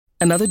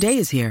Another day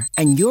is here,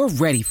 and you're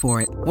ready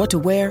for it. What to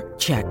wear?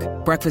 Check.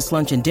 Breakfast,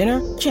 lunch, and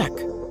dinner? Check.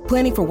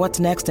 Planning for what's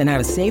next and how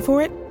to save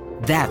for it?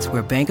 That's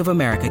where Bank of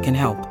America can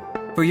help.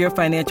 For your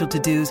financial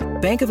to-dos,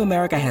 Bank of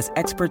America has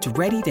experts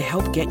ready to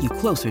help get you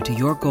closer to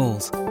your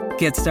goals.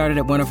 Get started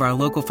at one of our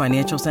local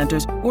financial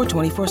centers or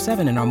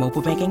 24/7 in our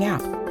mobile banking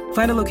app.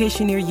 Find a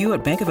location near you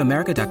at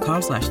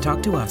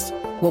bankofamerica.com/talktous.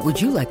 What would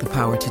you like the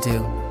power to do?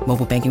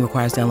 Mobile banking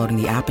requires downloading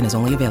the app and is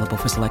only available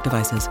for select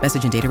devices.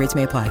 Message and data rates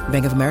may apply.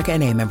 Bank of America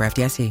N.A., member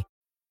FDIC.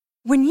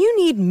 When you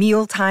need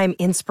mealtime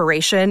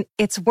inspiration,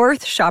 it's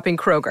worth shopping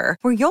Kroger,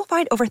 where you'll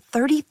find over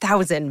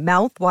 30,000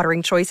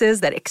 mouth-watering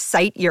choices that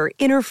excite your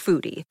inner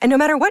foodie. And no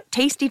matter what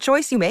tasty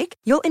choice you make,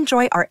 you'll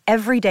enjoy our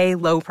everyday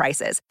low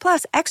prices,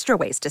 plus extra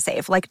ways to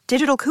save, like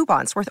digital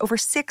coupons worth over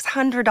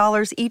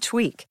 $600 each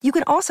week. You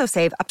can also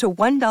save up to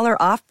 $1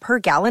 off per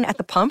gallon at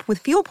the pump with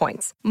fuel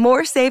points.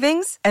 More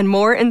savings and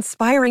more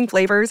inspiring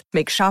flavors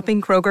make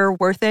shopping Kroger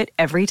worth it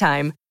every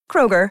time.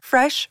 Kroger,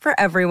 fresh for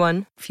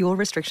everyone. Fuel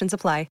restrictions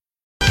apply.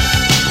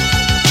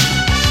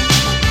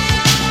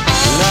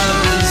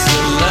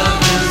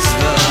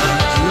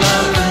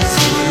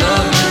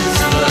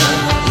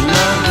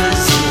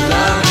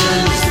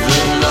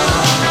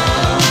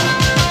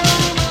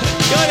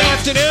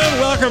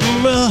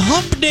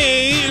 Hump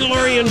Day,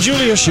 Lori and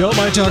Julia Show,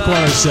 My Talk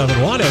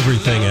 107.1,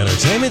 Everything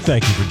Entertainment.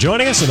 Thank you for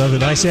joining us. Another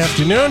nice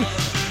afternoon.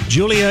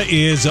 Julia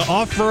is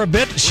off for a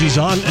bit. She's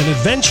on an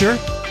adventure.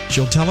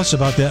 She'll tell us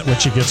about that when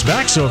she gets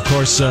back. So, of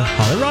course,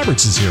 Holly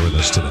Roberts is here with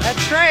us today.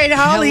 That's right.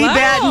 Holly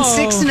batting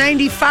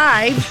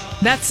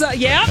 .695. That's,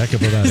 yeah. Heck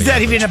of a batting Is that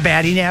average. even a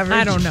batting average?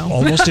 I don't know.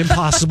 Almost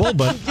impossible,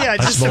 but Yeah, I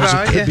just suppose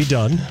about, it could yeah. be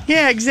done.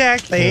 Yeah,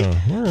 exactly.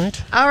 All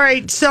right. All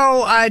right.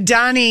 So,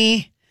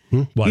 Donnie,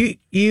 What?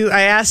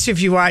 I asked you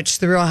if you watched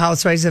The Real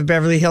Housewives of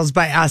Beverly Hills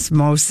by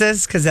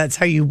osmosis, because that's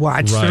how you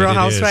watch Right, The Real it is.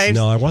 Housewives.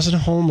 No, I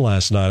wasn't home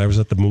last night. I was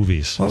at the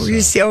movies. What were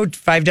you see? Oh,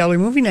 $5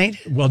 movie night.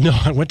 Well, no,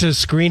 I went to a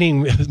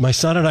screening. My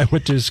son and I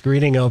went to a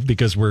screening of,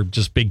 because we're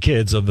just big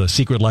kids, of The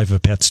Secret Life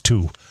of Pets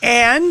 2.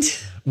 And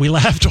We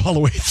laughed all the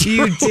way through.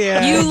 you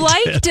did. You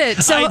liked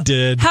it. So I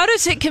did. How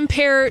does it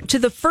compare to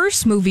the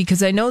first movie?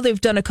 Because I know they've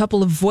done a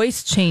couple of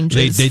voice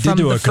changes. They did from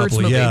do the a first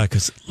couple, movie. yeah,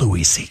 because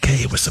Louis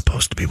C.K. was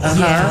supposed to be one of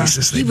the Yeah.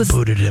 voices. They He was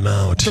booted him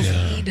out. The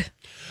Yeah.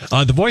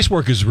 lead. The voice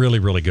work is really,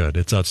 really good.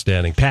 It's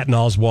outstanding. Patton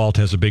Oswalt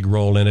has a big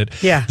role in it.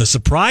 Yeah. The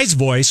surprise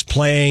voice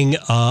playing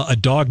a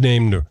dog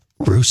named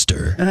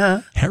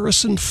Rooster,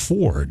 Harrison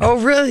Ford. Oh,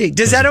 really?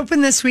 Does that open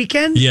this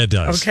weekend? Yeah, it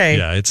does. Okay.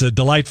 Yeah, it's a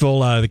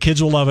delightful. The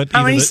kids will love it. How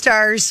Even many the-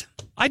 stars?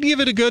 I'd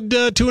give it a good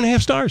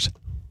 2.5 stars.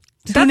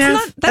 That's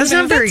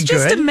not very That's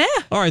just good. a meh.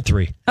 All right,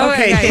 3.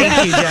 Okay,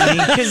 thank you, Johnny.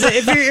 Because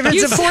if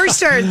it's a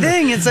 4-star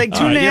thing, it's like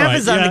 2.5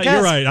 is on the cusp.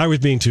 You're right. I was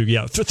being 2.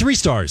 Yeah, 3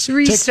 stars.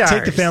 3 stars.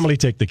 Take the family,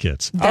 take the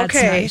kids. That's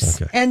Okay.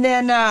 nice. Okay. And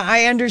then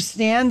I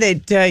understand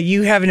that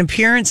you have an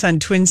appearance on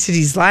Twin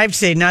Cities Live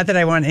today. Not that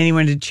I want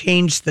anyone to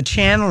change the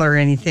channel or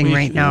anything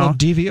right now. We'll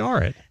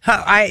DVR it.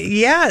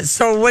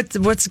 So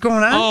what's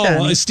going on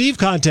then? Oh, Steve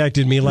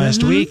contacted me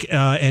last week,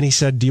 and he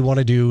said, "Do you want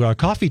to do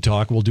Coffee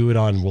Talk? We'll do it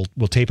on.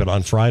 We'll tape it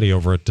on Friday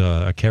over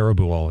at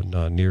Caribou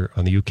near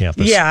on the U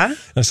campus." Yeah. And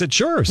I said,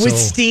 "Sure." With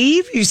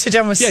Steve? You sit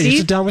down with Yeah, Steve? you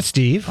sit down with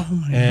Steve,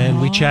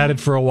 and we chatted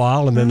for a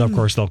while, and then of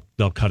course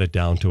they'll cut it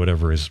down to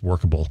whatever is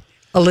workable.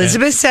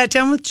 Elizabeth sat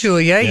down with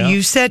Julia. Yeah.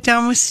 You sat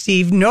down with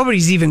Steve.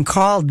 Nobody's even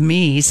called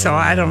me, so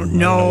I don't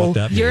know. what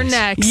that You're means.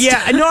 next.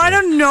 Yeah, no, I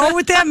don't know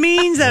what that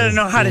means. I don't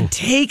know how to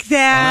take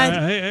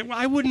that.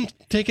 I wouldn't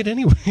take it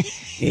anyway.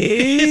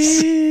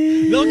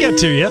 They'll get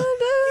to you.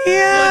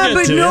 Yeah, I'll get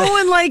but to no you.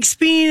 one likes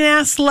being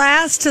asked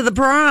last to the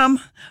prom.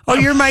 Oh,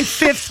 you're my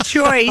 5th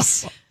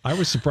choice. I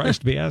was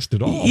surprised to be asked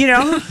at all. You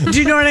know? Do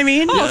you know what I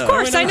mean? Oh, of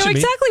course. I know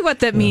exactly what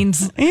that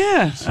means.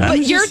 Yeah.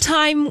 But your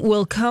time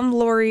will come,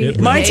 Lori. It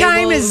will. My They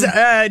time will- is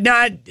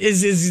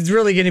is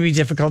really going to be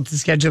difficult to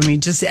schedule me.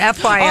 Just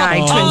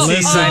FYI, Twin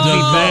Cities listen Live to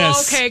people.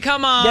 this. Okay,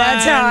 come on.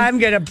 That's how I'm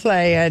going to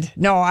play it.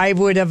 No, I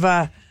would have.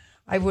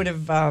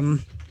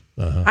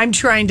 I'm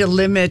trying to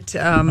limit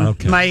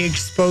my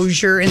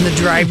exposure in the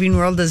driving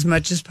world as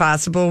much as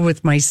possible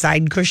with my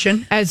side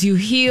cushion. As you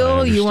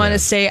heal, you want to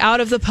stay out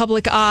of the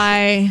public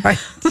eye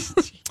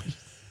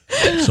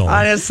So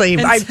Honestly,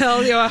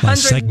 until you're my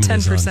segment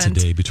is on 110%.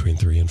 today between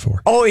 3 and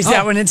 4. oh, is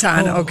that when it's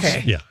on?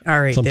 Okay. Yeah.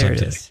 All right. Sometime There it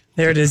today. is.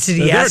 There it is. Did he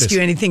There it ask is.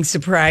 you anything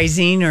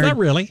surprising, or Not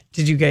really.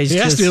 did you guys He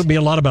just? asked me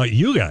a lot about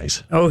you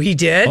guys. Oh, he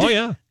did. Oh,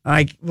 yeah.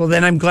 Well,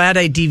 then I'm glad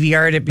I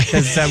DVR'd it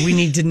because we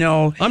need to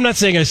know. I'm not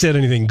saying I said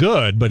anything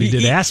good, but he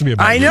did ask me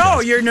about I you know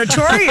guys. you're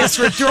notorious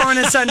for throwing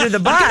us under the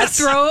bus.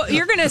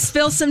 You're going to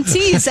spill some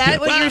tea. Is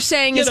that what you're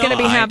saying is going to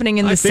be happening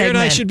in I this figured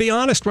segment? I should be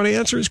honest when I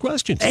answer his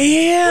questions.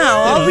 Yeah,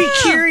 I'll be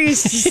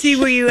curious to see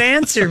what you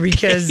answer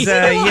because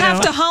We'll you know.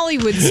 have to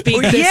Hollywood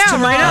speak this yeah,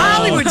 tomorrow. right.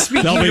 Hollywood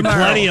speaking There'll be tomorrow.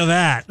 plenty of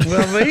that.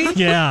 Will we?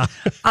 Yeah.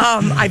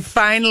 I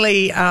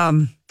finally,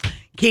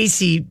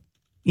 Casey,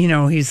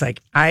 he's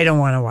like, I don't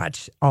want to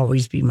watch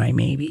Always Be My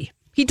Maybe.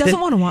 He doesn't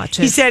want to watch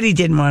it. He said he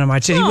didn't want to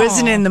watch it. He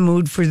wasn't in the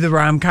mood for the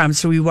rom-com,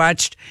 so we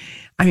watched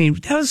I mean,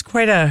 that was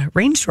quite a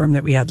rainstorm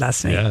that we had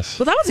last night. Yes.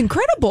 Well, that was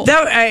incredible.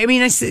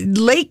 I said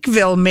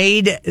Lakeville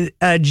made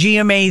a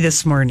GMA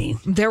this morning.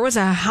 There was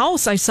a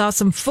house. I saw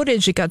some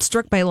footage. It got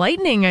struck by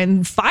lightning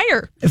and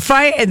fire.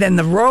 And then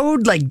the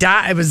road,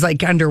 it was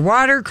like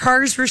underwater.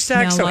 Cars were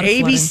stuck. Yeah, a So lot of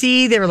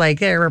ABC, they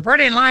were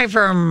reporting live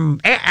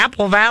from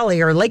Apple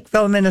Valley or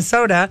Lakeville,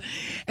 Minnesota.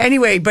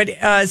 Anyway, but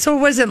so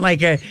it wasn't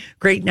like a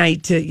great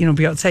night to,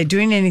 be outside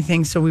doing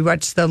anything. So we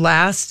watched the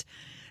last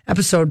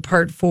episode,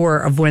 part 4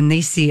 of When They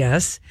See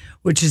Us,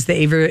 which is the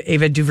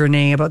Ava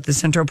DuVernay about the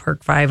Central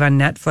Park 5 on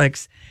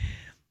Netflix.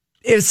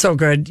 It was so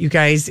good, you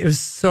guys. It was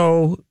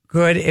so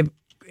good.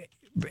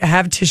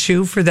 Have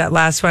tissue for that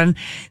last one.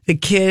 The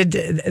kid,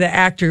 the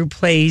actor who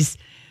plays,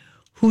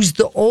 who's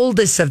the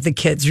oldest of the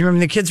kids. Remember,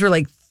 the kids were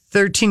like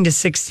 13 to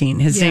 16.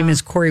 His name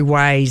is Corey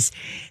Wise.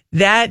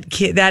 That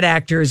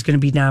actor is going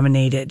to be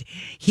nominated.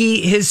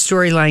 His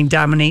storyline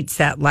dominates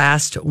that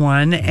last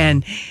one,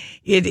 and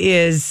it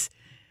is.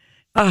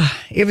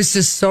 It was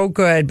just so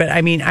good. But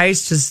I mean, I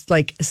was just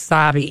like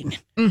sobbing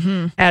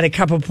at a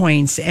couple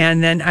points.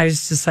 And then I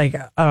was just like,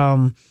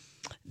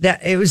 that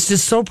it was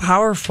just so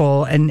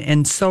powerful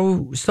and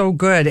so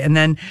good. And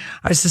then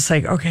I was just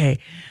like, okay,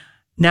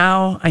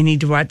 now I need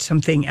to watch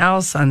something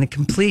else on the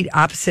complete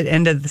opposite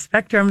end of the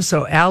spectrum.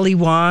 So Ali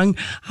Wong,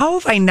 how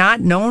have I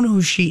not known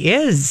who she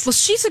is? Well,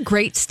 she's a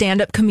great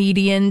stand-up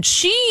comedian.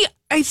 She,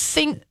 I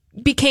think,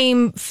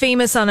 became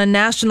famous on a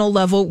national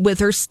level with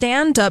her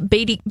stand-up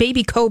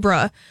Baby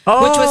Cobra, which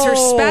was her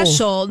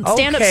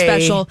stand-up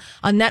special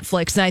on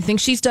Netflix. And I think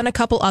she's done a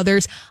couple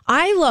others.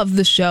 I love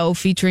the show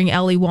featuring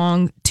Ali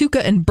Wong,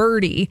 Tuca and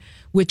Birdie,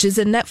 which is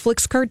a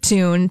Netflix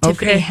cartoon.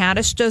 Tiffany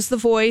Haddish does the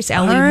voice.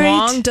 Ali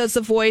Wong does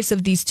the voice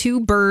of these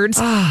two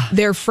birds.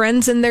 They're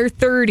friends in their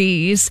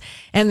 30s,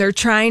 and they're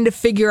trying to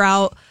figure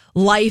out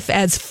life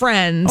as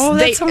friends. Oh,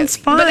 that sounds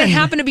fun. But they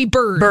happen to be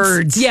birds.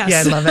 Birds. Yes. Yeah,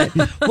 I love it.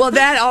 Well,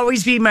 that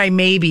always be my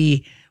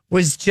maybe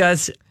was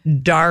just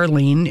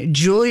Darling.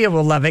 Julia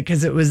will love it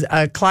because it was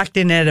clocked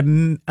in at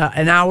an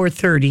hour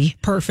 30.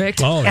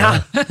 Perfect. Oh,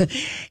 yeah.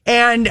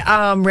 And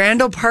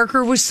Randall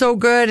Parker was so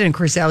good. And of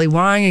course, Ali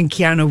Wong and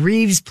Keanu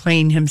Reeves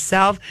playing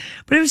himself.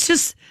 But it was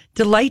just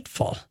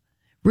delightful.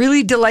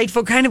 Really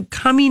delightful kind of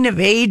coming of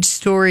age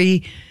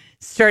story.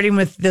 Starting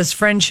with this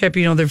friendship,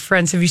 they're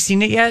friends. Have you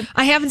seen it yet?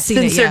 I haven't seen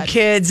it yet. Since they're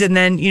kids, and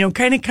then,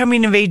 kind of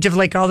coming of age of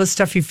like all the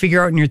stuff you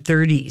figure out in your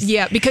 30s.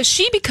 Yeah, because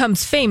she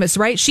becomes famous,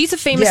 right? She's a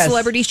famous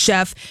celebrity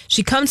chef.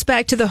 She comes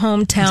back to the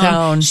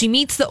hometown. She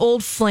meets the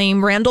old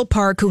flame, Randall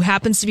Park, who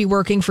happens to be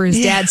working for his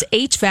dad's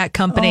HVAC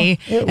company.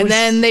 And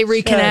then they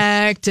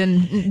reconnect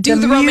and do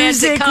the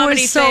romantic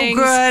comedy was so things.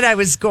 good. I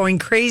was going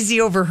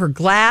crazy over her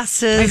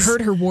glasses. I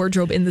heard her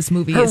wardrobe in this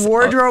movie. Her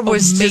wardrobe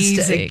was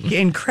amazing. Just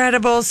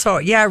incredible. So,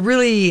 yeah,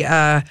 really...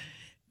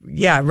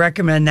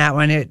 recommend that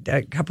one.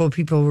 A couple of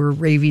people were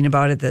raving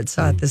about it that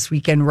saw it this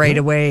weekend right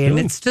away, and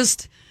it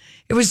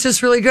was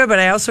just really good. But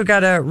I also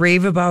got a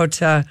rave about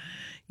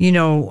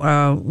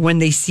When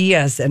They See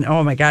Us, and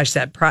oh my gosh,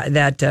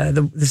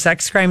 the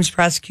sex crimes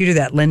prosecutor,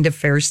 that Linda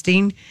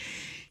Fairstein,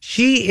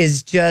 she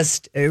is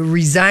just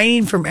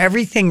resigning from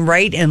everything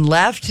right and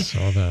left. I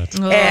saw that,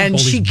 and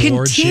she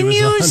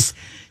continues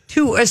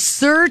to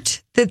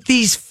assert that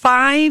these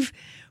 5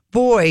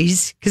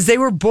 boys, because they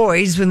were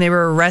boys when they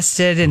were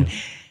arrested and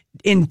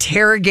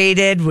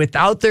interrogated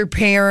without their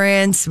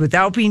parents,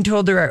 without being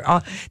told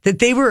that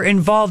they were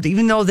involved,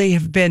 even though they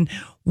have been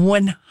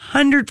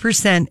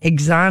 100%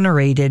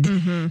 exonerated,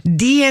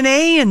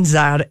 DNA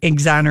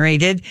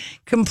exonerated,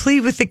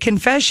 complete with the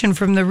confession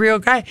from the real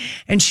guy.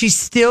 And she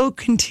still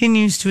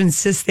continues to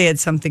insist they had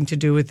something to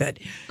do with it.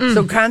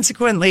 So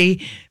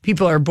consequently,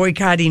 people are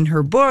boycotting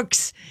her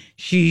books.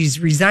 She's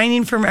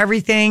resigning from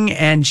everything,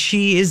 and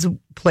she is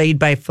played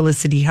by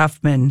Felicity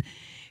Huffman.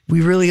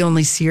 We really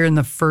only see her in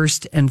the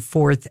 1st and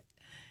 4th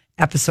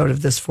episode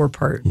of this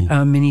 4-part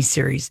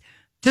miniseries.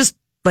 Just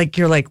like,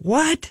 you're like,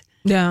 what?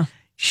 Yeah.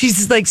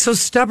 She's like so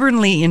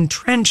stubbornly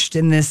entrenched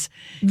in this.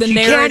 The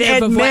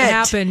narrative of what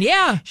happened.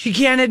 Yeah. She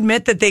can't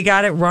admit that they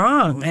got it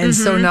wrong. And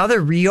so now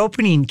they're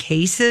reopening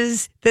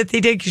cases that they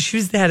did because she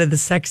was the head of the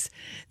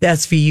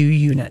SVU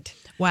unit.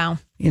 Wow.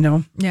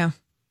 Yeah.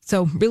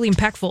 So really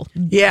impactful.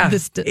 Yeah.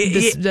 This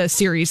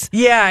series.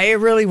 Yeah, it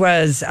really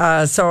was.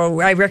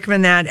 So I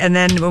recommend that. And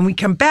then when we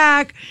come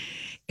back,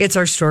 it's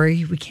our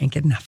story. We can't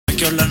get enough. That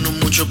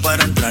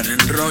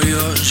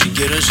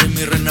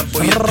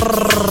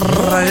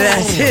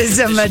is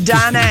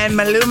Madonna and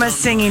Maluma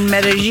singing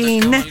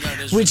Medellin,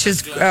 which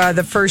is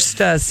the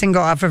first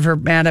single off of her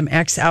Madam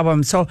X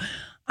album. So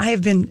I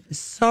have been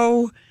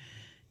so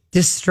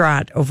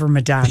distraught over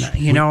Madonna,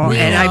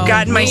 and I've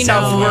gotten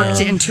myself worked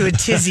into a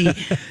tizzy.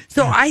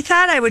 So I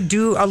thought I would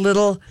do I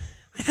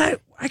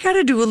got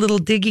to do a little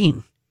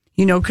digging,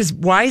 because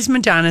why is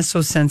Madonna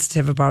so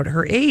sensitive about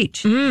her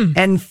age?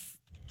 And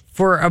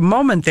for a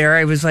moment there,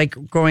 I was like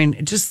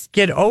going, just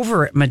get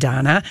over it,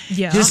 Madonna.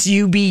 Yeah. Just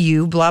you be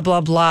you, blah,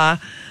 blah, blah.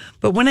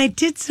 But when I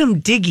did some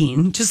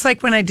digging, just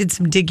like when I did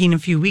some digging a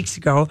few weeks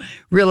ago,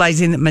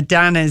 realizing that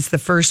Madonna is the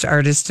first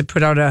artist to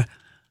put out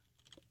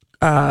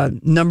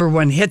number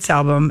one hits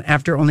album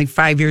after only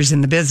 5 years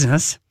in the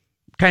business.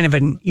 Kind of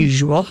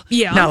unusual.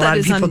 Yeah. Not a lot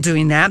of people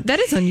doing that. That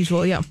is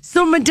unusual, yeah.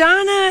 So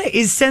Madonna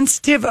is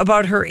sensitive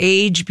about her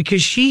age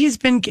because she has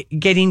been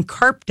getting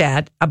carped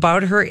at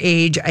about her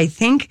age. I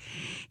think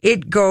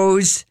it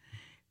goes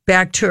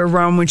back to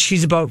around when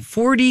she's about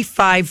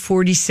 45,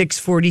 46,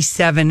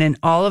 47, and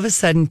all of a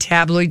sudden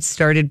tabloids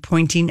started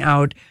pointing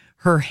out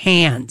her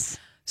hands.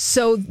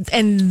 So,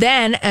 and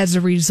then as a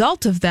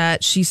result of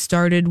that, she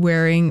started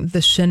wearing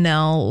the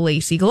Chanel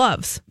lacy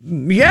gloves.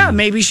 Yeah,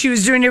 maybe she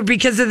was doing it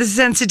because of the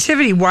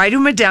sensitivity. Why do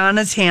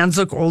Madonna's hands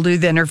look older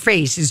than her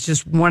face is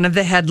just one of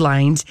the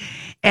headlines.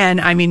 And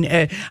I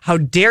mean, how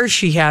dare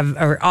she have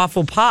her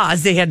awful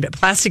paws? They had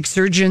plastic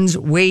surgeons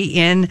weigh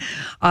in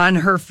on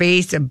her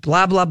face and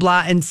blah, blah,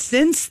 blah. And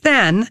since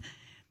then,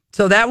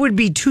 so that would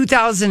be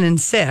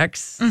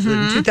 2006,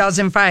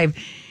 2005.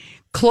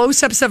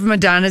 Close-ups of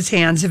Madonna's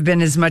hands have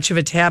been as much of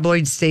a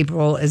tabloid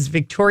staple as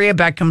Victoria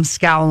Beckham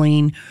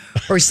scowling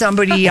or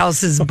somebody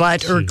else's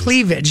butt or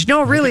cleavage.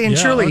 No, really and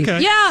truly.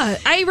 Okay. Yeah,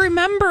 I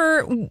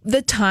remember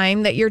the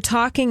time that you're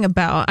talking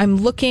about. I'm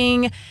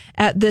looking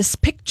at this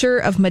picture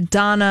of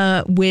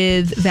Madonna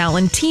with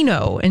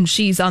Valentino, and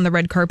she's on the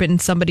red carpet and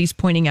somebody's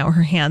pointing out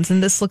her hands.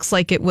 And this looks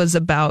like it was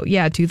about,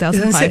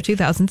 2005,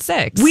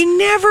 2006. We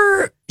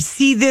never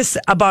see this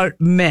about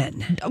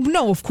men.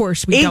 No, of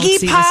course we don't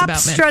see Iggy Pop this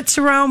about men. struts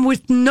around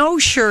with no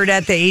shirt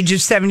at the age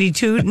of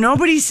 72.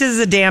 Nobody says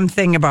a damn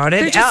thing about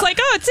it. They're just like,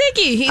 oh, it's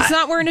Iggy. He's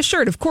not wearing a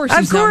shirt. Of course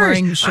he's not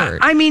wearing a shirt.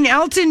 I mean,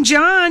 Elton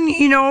John,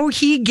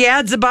 he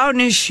gads about in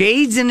his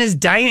shades and his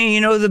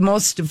the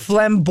most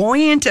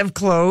flamboyant of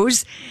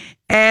clothes.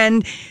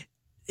 And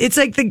it's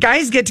like the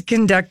guys get to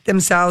conduct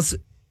themselves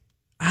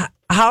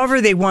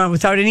however they want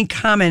without any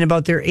comment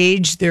about their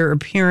age, their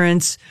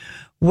appearance,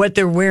 what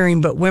they're wearing,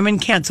 but women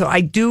can't. So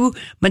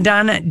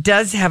Madonna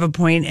does have a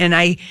point, and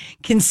I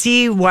can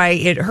see why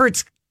it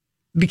hurts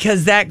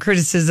because that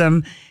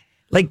criticism,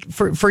 like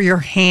for your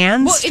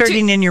hands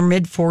starting in your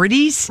mid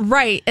 40s.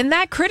 Right. And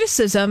that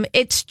criticism,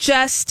 it's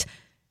just,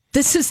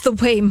 this is the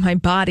way my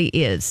body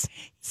is.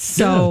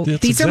 So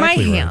these are my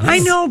hands. I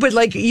know, but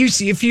like you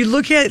see, if you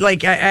look at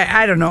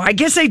I don't know, I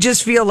guess I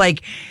just feel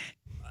like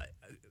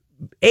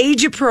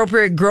age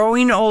appropriate,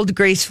 growing old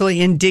gracefully,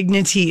 and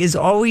dignity is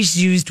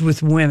always used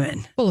with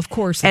women. Well, of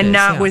course, and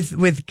not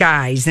with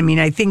guys. I mean,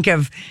 I think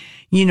of,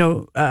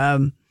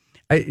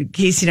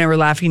 Casey and I were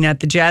laughing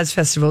at the jazz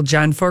festival.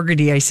 John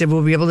Fogerty, I said,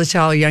 we'll be able to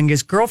tell how young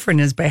his girlfriend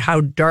is by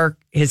how dark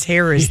his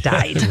hair is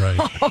dyed. Right.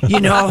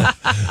 Pretty dark.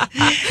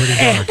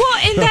 Well,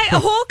 and that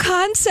whole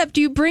concept,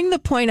 you bring the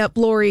point up,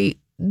 Lori,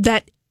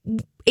 that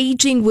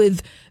aging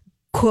with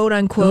quote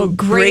unquote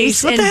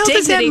grace and dignity. What the hell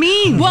does that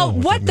mean? Well,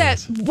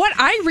 what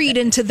I read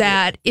into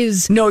that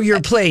is know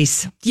your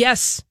place.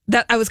 Yes,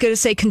 that I was going to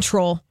say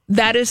control.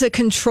 That is a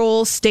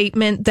control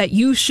statement that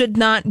you should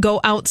not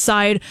go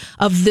outside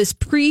of this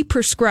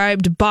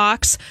pre-prescribed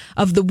box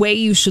of the way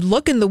you should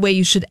look and the way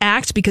you should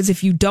act, because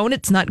if you don't,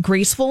 it's not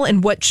graceful.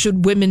 And what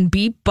should women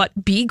be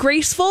but be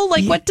graceful?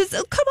 Like, what does,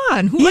 come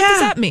on, what does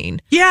that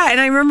mean? Yeah,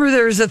 and I remember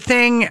there was a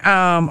thing,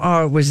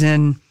 it was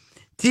in,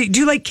 do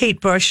you like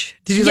Kate Bush?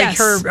 Did you like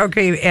her?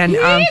 Okay, and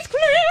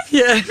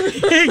yeah,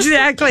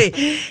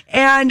 exactly.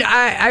 And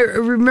I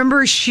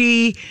remember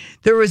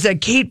there was a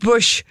Kate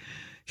Bush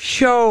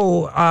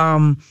show,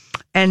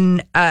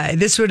 and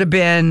this would have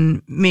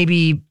been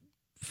maybe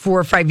 4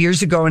 or 5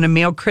 years ago, and a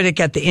male critic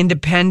at the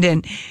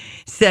Independent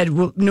said,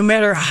 well, no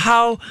matter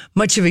how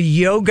much of a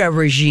yoga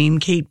regime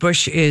Kate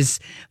Bush is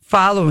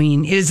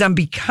following, it is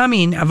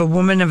unbecoming of a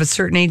woman of a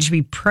certain age to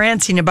be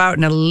prancing about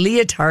in a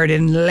leotard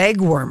and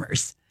leg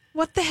warmers.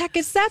 What the heck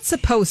is that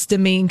supposed to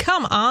mean?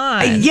 Come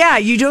on. Yeah,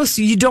 you don't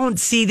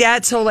see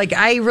that. So,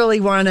 I really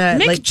want to.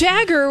 Mick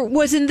Jagger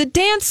was in the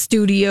dance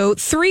studio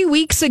 3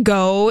 weeks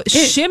ago,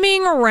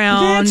 shimmying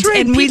around. That's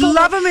right. And we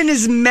love him in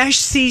his mesh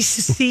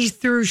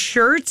see-through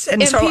shirts.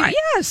 And so,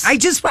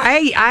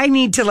 I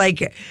need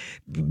to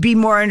be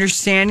more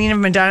understanding of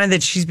Madonna,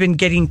 that she's been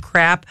getting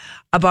crap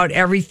about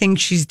everything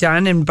she's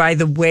done. And by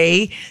the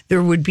way,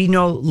 there would be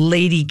no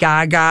Lady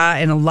Gaga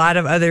and a lot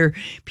of other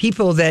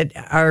people that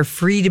are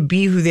free to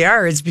be who they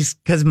are. It's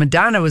because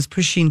Madonna was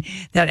pushing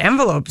that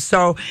envelope.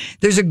 So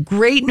there's a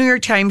great New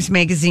York Times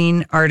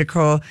Magazine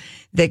article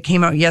that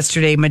came out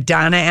yesterday,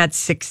 Madonna at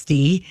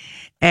 60.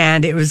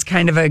 And it was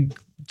kind of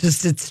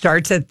it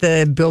starts at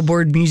the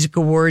Billboard Music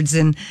Awards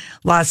in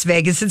Las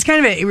Vegas. It's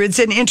it's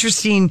an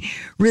interesting,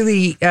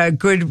 really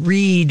good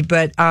read,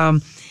 but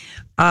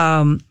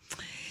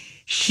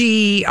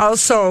she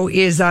also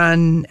is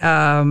on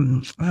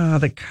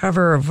the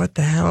cover of what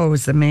the hell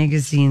was the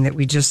magazine that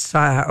we just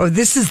saw? Oh,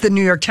 this is the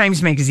New York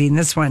Times Magazine,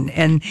 this one.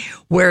 And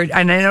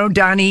I know,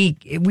 Donnie,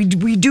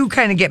 we do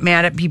kind of get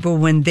mad at people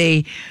when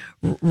they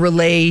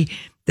relay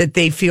that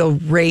they feel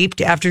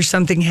raped after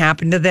something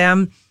happened to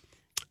them.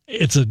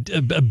 It's a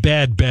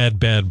bad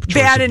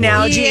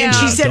analogy. Yeah. And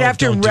she said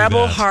after don't do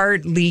Rebel that.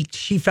 Heart leaked,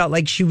 she felt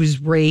like she was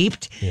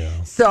raped. Yeah.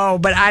 So,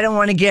 but I don't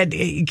want to get,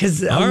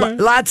 because right.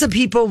 lots of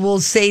people will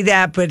say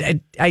that, but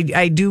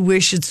I do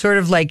wish it's sort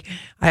of like,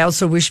 I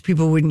also wish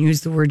people wouldn't use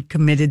the word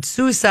committed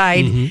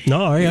suicide. Mm-hmm.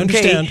 No, I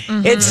understand.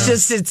 Okay?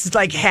 It's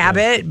like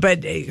habit,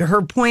 but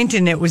her point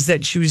in it was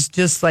that she was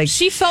just like,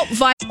 She felt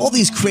All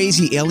these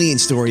crazy alien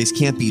stories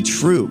can't be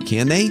true,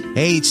 can they?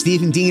 Hey, it's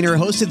Stephen Diener,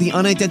 host of the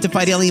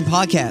Unidentified Alien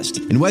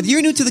Podcast. And whether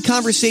you're new to the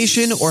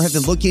conversation or have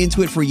been looking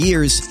into it for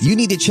years, you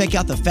need to check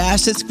out the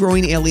fastest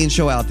growing alien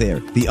show out there,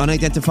 the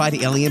Unidentified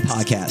Alien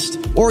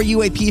Podcast, or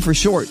UAP for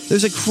short.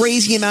 There's a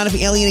crazy amount of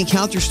alien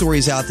encounter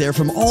stories out there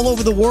from all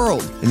over the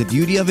world. And the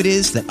beauty of it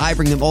is that I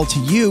bring them all to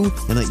you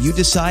and let you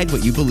decide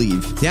what you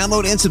believe.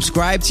 Download and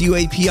subscribe to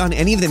UAP on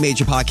any of the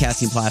major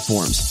podcasting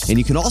platforms. And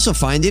you can also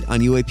find it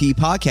on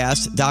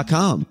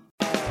UAPpodcast.com.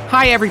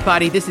 Hi,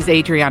 everybody. This is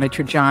Adriana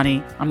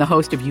Trajani. I'm the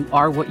host of You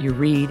Are What You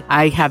Read.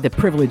 I have the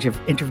privilege of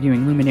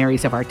interviewing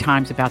luminaries of our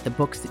times about the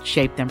books that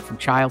shaped them from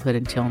childhood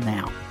until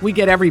now. We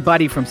get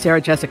everybody from Sarah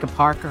Jessica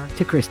Parker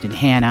to Kristen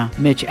Hanna,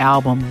 Mitch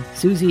Albom,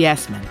 Susie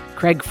Essman,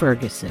 Craig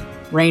Ferguson,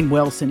 Rainn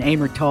Wilson,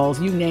 Amor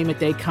Tolls, you name it,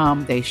 they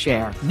come, they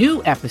share.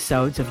 New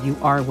episodes of You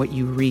Are What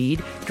You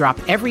Read drop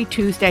every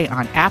Tuesday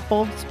on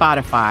Apple,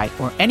 Spotify,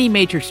 or any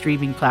major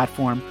streaming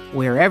platform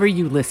wherever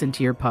you listen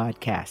to your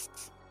podcasts.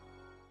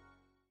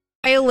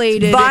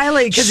 violated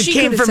because it She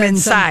came could have from said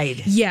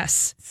inside.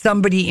 Yes.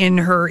 Somebody in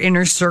her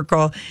inner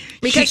circle.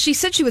 Because she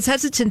said she was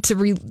hesitant to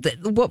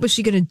what was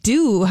she going to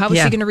do? How was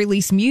she going to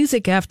release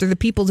music after the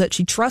people that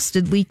she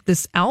trusted leaked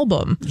this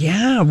album?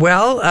 Yeah,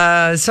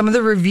 well, some of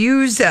the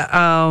reviews, they're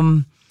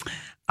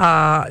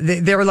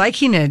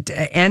liking it.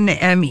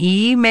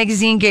 NME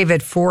magazine gave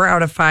it 4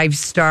 out of 5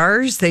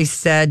 stars. They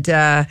said,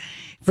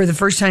 for the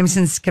first time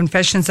since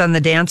Confessions on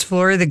the Dance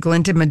Floor, the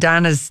glint in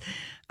Madonna's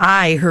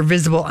eye, her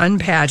visible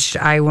unpatched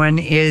eye one,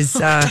 is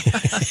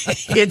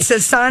it's a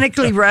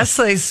sonically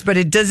restless, but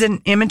it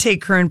doesn't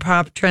imitate current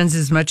pop trends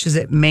as much as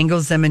it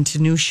mangles them into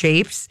new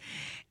shapes.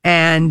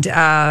 And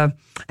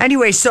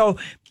anyway, so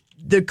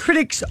the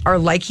critics are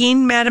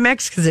liking Madam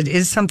X because it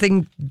is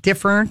something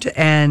different.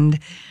 And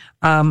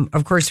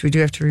of course, we do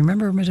have to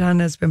remember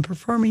Madonna has been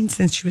performing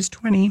since she was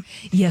 20.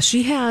 Yes,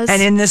 she has. And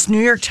in this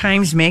New York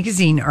Times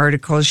Magazine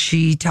article,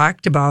 she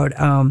talked about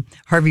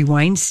Harvey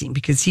Weinstein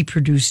because he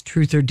produced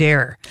Truth or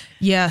Dare.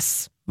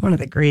 Yes. One of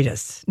the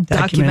greatest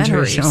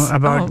documentaries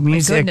about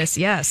music. My goodness,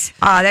 yes.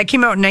 That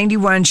came out in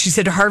 91. She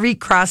said Harvey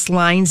crossed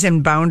lines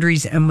and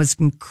boundaries and was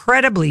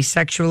incredibly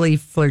sexually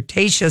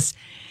flirtatious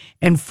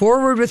and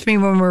forward with me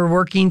when we were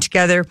working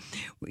together.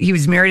 He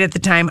was married at the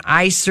time.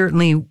 I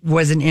certainly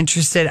wasn't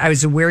interested. I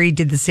was aware he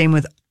did the same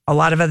with a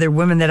lot of other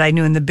women that I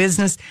knew in the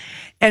business,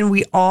 and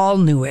we all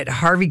knew it.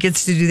 Harvey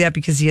gets to do that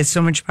because he has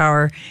so much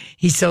power.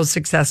 He's so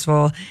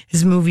successful.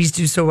 His movies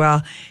do so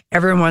well.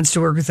 Everyone wants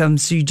to work with him,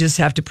 so you just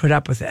have to put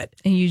up with it.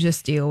 And you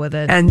just deal with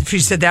it. And she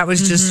said that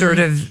was just sort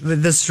of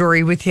the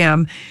story with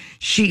him.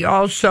 She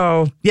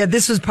also,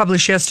 this was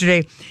published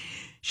yesterday.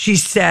 She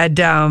said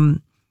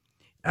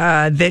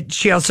that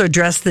she also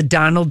addressed the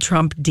Donald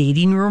Trump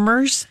dating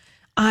rumors.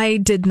 I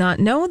did not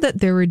know that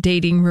there were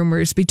dating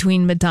rumors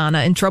between Madonna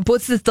and Trump.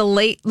 Was it the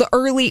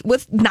early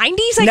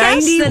 90s, I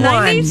guess? 91. The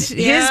 90s?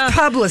 Yeah. His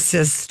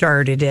publicist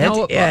started it.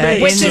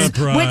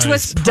 Which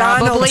was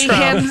probably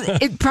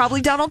Donald him. Probably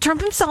Donald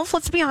Trump himself,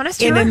 let's be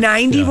honest in here. a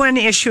 91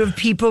 issue of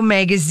People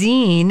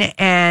magazine.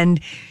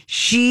 And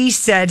she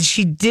said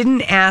she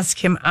didn't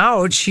ask him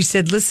out. She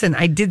said, listen,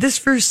 I did this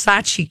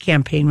Versace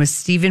campaign with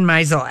Steven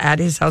Meisel at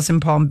his house in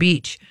Palm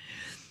Beach.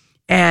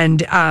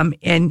 And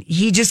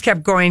he just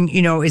kept going,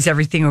 is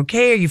everything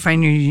okay? Are you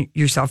finding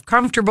yourself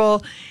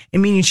comfortable? I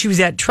mean, she was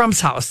at Trump's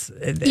house.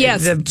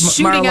 Yes,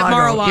 shooting at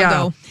Mar-a-Lago.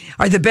 Yeah.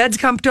 Are the beds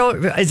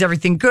comfortable? Is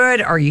everything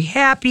good? Are you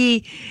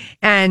happy?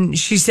 And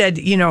she said,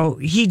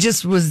 he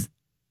just was,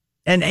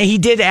 and he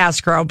did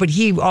ask her out, but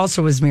he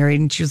also was married.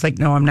 And she was like,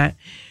 no, I'm not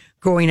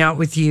going out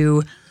with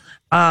you.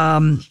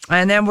 And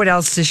then what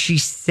else does she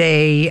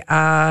say?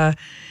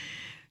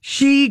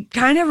 She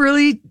kind of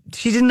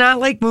she did not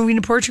like moving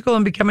to Portugal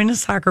and becoming a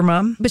soccer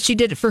mom. But she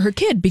did it for her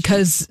kid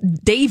because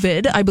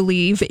David, I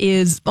believe,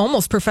 is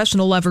almost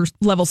professional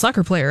level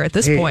soccer player at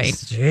this point.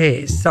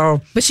 Jeez.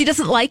 So, but she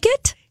doesn't like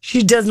it?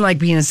 She doesn't like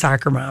being a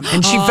soccer mom.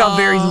 And she felt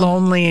very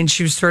lonely and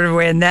she was sort of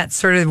away. And that's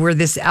sort of where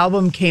this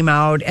album came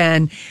out.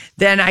 And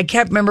then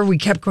we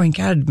kept going,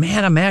 God,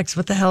 Madam X,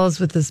 what the hell is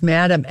with this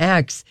Madam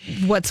X?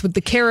 What's with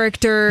the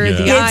character,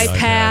 the eye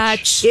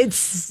patch?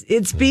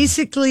 It's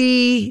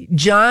basically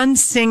John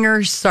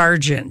Singer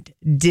Sargent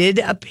did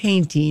a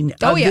painting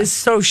of this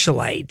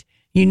socialite.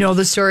 You know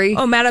the story?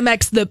 Oh, Madam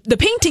X, the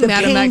painting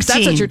Madam X.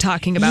 That's what you're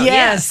talking about.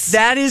 Yes.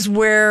 That is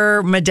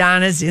where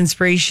Madonna's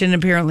inspiration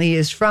apparently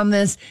is from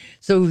this.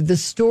 So the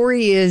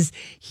story is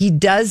he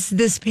does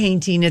this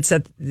painting. It's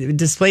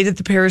displayed at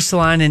the Paris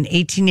Salon in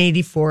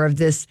 1884 of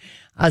this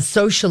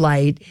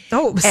socialite.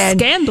 Oh,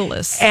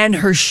 scandalous. And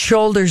her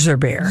shoulders are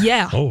bare.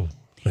 Yeah. Oh.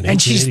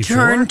 And she's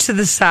turned to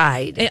the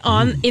side.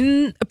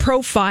 In a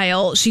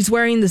profile, she's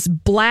wearing this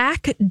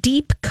black,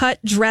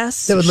 deep-cut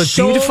dress. That would look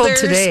beautiful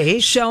today.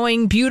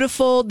 Showing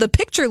beautiful. The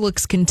picture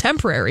looks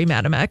contemporary,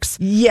 Madam X.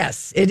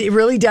 Yes, it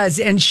really does.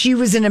 And she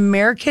was an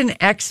American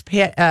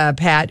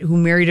expat who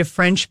married a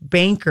French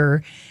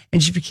banker,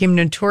 and she became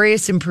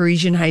notorious in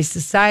Parisian high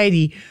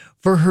society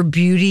for her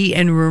beauty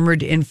and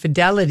rumored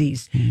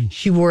infidelities.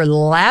 She wore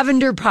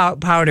lavender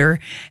powder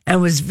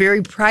and was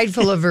very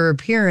prideful of her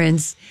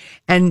appearance,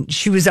 and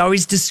she was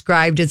always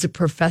described as a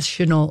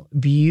professional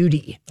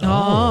beauty.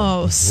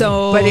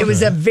 But it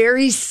was a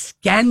very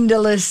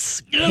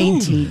scandalous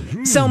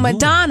painting. So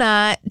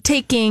Madonna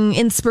taking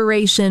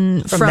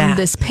inspiration from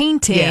this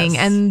painting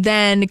and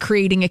then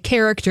creating a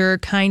character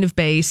kind of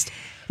based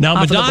now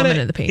off Madonna of the woman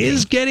in the painting.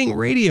 is getting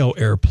radio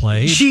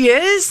airplay. She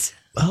is?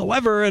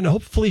 However, and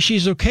hopefully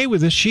she's okay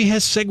with this, she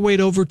has segued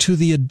over to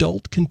the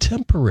adult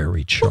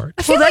contemporary chart.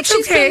 I feel like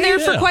she's been there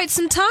for quite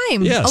some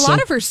time. Yeah, a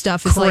lot of her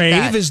stuff is like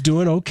that. Crave is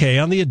doing okay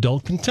on the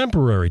adult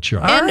contemporary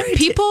chart. And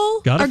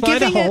people Gotta are find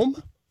giving a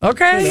home.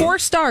 Okay. 4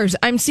 stars.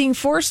 I'm seeing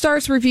 4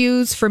 stars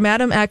reviews for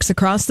Madam X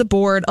across the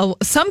board.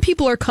 Some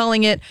people are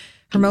calling it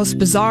her most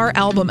bizarre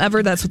album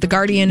ever. That's what The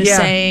Guardian is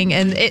saying.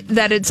 And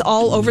that it's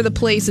all over the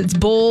place. It's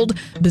bold,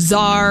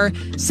 bizarre,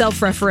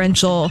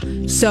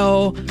 self-referential.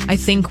 So I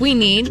think we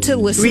need to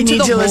listen to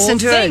the whole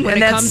thing when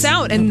it comes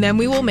out. And then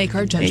we will make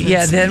our judgments.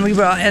 Yeah, then we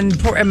will.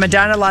 And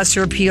Madonna lost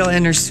her appeal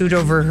in her suit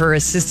over her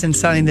assistant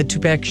selling the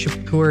Tupac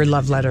Shakur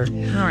love letter.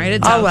 All right,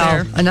 it's out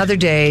there. Another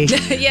day.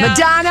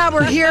 Madonna,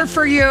 we're here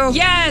for you.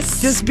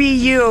 Yes. Just be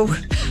you.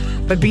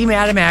 But be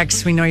Madam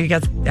X. We know you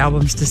got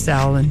albums to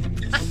sell and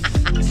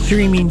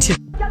streaming to.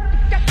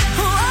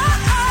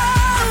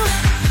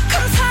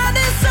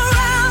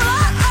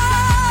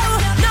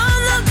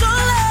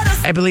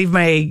 I believe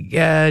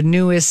my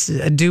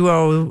newest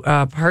duo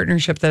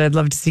partnership that I'd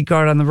love to see go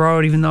out on the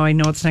road, even though I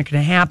know it's not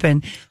going to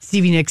happen,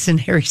 Stevie Nicks and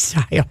Harry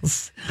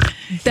Styles.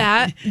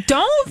 Don't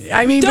doubt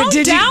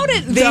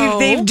it, though.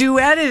 They've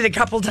duetted a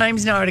couple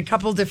times now at a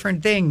couple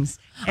different things.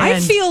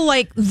 I feel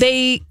like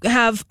they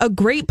have a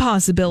great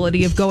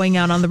possibility of going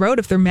out on the road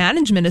if their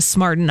management is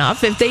smart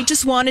enough. If they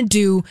just want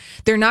to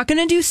they're not going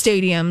to do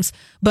stadiums,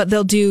 but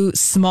they'll do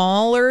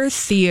smaller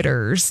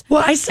theaters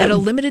at a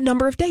limited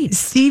number of dates.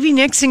 Stevie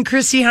Nicks and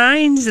Chrissy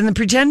Hines and the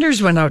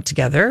Pretenders went out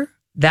together.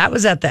 That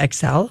was at the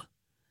XL.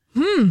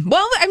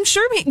 Well, I'm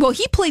sure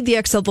he played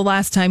the XL the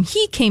last time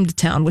he came to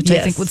town, which I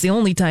think was the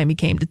only time he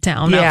came to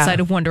town outside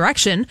of One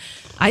Direction.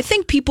 I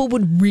think people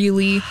would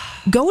really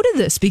go to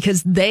this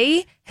because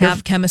they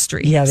have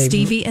chemistry. Yeah,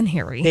 Stevie and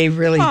Harry. They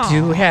really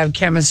do have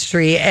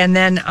chemistry. And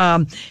then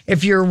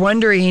if you're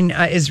wondering,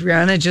 is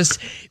Rihanna just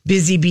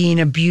busy being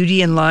a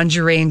beauty and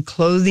lingerie and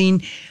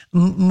clothing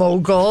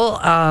mogul?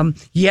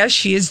 Yes,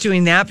 she is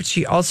doing that, but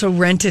she also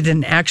rented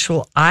an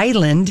actual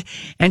island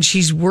and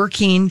she's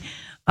working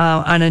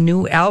on a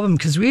new album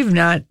because we've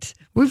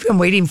been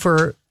waiting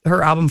for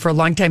her album for a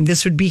long time.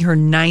 This would be her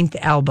 9th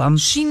album.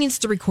 She needs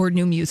to record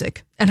new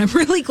music. And I'm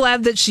really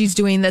glad that she's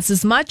doing this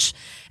as much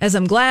as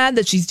I'm glad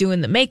that she's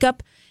doing the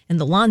makeup and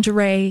the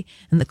lingerie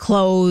and the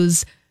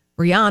clothes.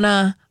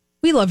 Rihanna,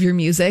 we love your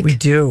music. We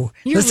do.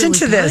 Listen really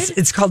to this.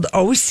 It's called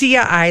O'Shea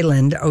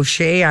Island.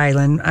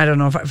 I don't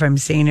know if I'm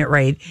saying it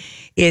right.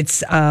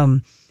 It's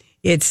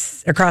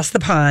across the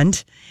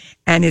pond.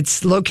 And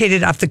it's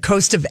located off the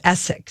coast of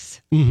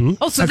Essex. Mm-hmm.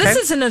 Oh, so this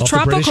isn't a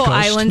tropical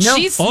island. No.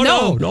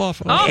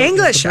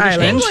 English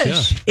island.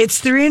 English. Yeah. It's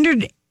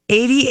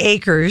 380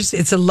 acres.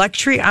 It's a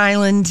luxury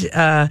island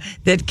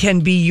that can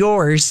be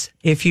yours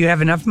if you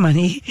have enough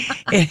money.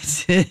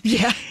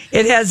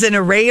 It has an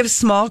array of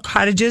small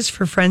cottages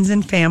for friends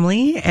and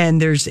family.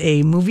 And there's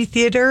a movie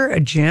theater,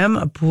 a gym,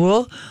 a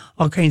pool,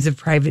 all kinds of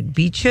private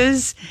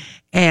beaches.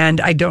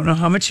 And I don't know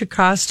how much it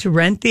costs to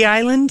rent the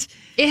island.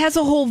 It has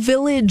a whole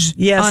village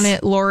on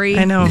it, Lori.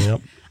 I know.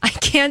 Yep. I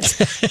can't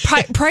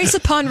price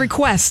upon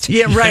request.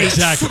 Yeah, right.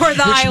 Exactly. For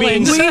the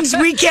island. Means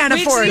we can't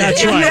afford it.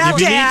 That's right. If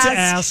you need to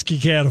ask, you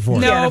can't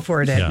afford it. Can't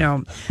afford it. Yeah.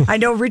 No. I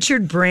know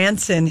Richard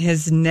Branson,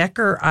 his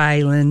Necker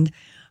Island,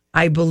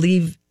 I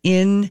believe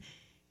in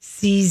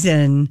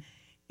season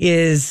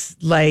is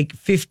like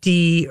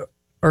 $50,000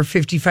 or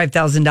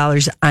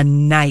 $55,000 a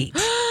night.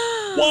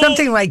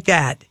 Something like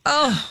that.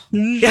 Oh.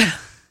 Yeah.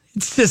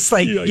 It's just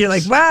like, you're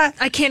like, what?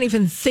 I can't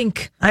even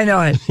think I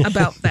know it.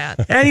 about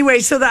that.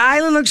 Anyway, so the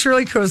island looks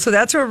really cool. So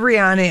that's what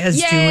Rihanna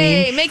is doing.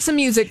 Yay, make some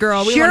music,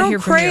 girl. We want to hear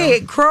from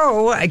you.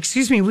 Crow,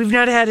 excuse me, we've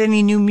not had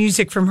any new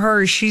music from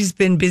her. She's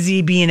been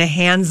busy being a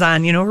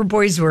hands-on. You know, her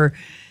boys were,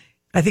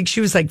 I think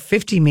she was like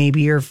 50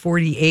 maybe or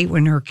 48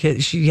 when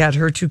she had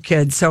her 2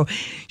 kids. So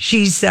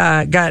she's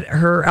got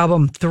her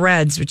album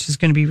Threads, which is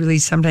going to be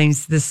released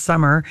sometimes this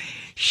summer.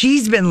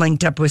 She's been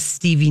linked up with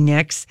Stevie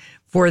Nicks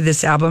for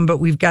this album, but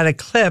we've got a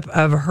clip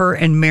of her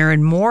and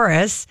Maren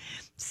Morris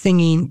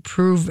singing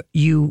Prove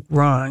You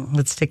Wrong.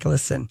 Let's take a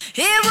listen.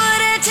 It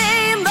wouldn't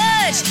take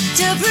much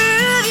to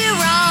prove you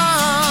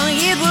wrong.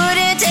 It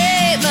wouldn't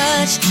take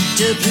much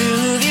to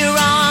prove you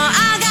wrong.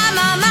 I got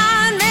my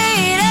mind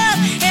made up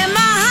and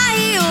my high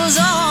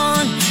heels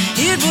on.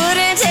 It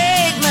wouldn't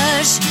take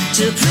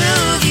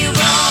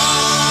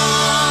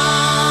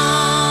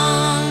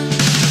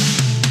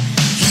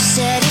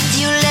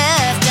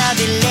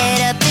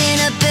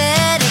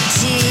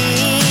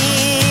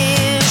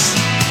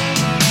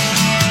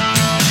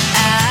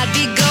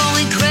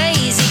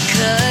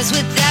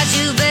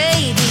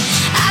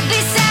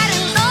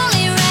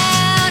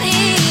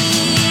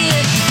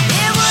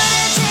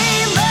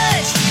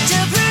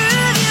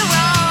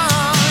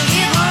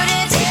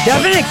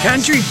it.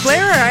 Country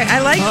flair. I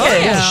like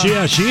it.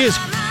 Yeah, she is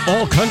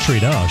all country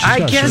now. I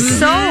guess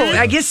so.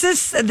 I guess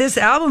this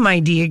album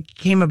idea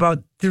came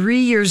about 3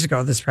 years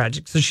ago, this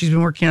project. So she's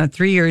been working on it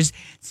 3 years.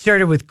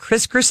 Started with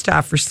Chris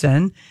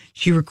Christopherson.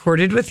 She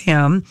recorded with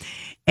him.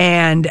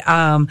 And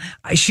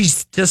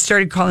she's just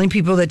started calling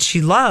people that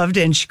she loved,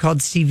 and she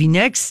called Stevie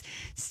Nicks.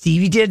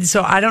 Stevie did.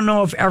 So I don't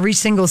know if every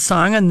single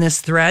song on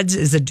this Threads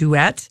is a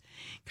duet.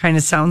 Kind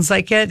of sounds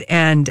like it.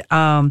 And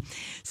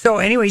so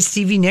anyway,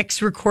 Stevie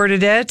Nicks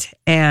recorded it,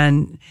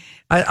 and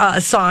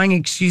a song,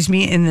 and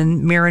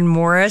then Maren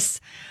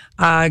Morris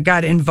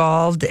got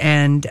involved,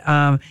 and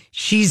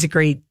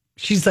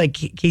she's like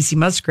Casey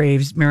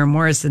Musgraves, Maren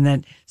Morris, and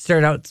then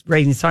started out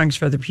writing songs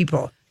for other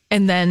people.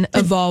 And then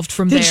evolved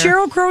from there. Did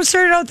Sheryl Crow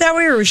start out that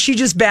way, or was she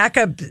just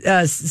backup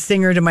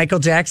singer to Michael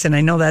Jackson?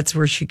 I know that's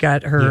where she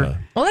got her. Yeah.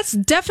 Well, that's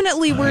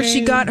definitely where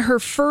she got her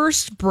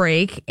first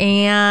break,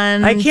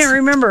 and I can't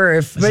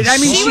remember but I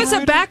mean, she was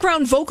a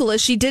background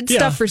vocalist. She did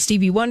stuff for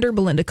Stevie Wonder,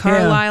 Belinda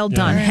Carlisle,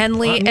 Don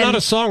Henley. I'm not a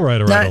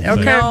songwriter. I don't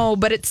think. No,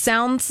 but it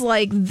sounds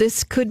like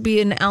this could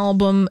be an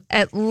album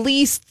at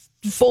least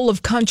full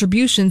of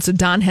contributions. So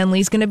Don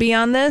Henley's going to be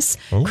on this.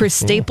 Chris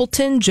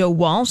Stapleton, Joe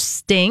Walsh,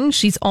 Sting.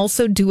 She's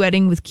also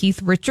duetting with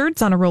Keith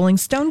Richards on a Rolling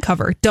Stone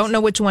cover. Don't know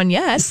which one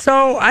yet.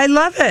 So I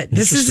love it.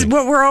 This is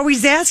what we're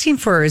always asking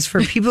for, is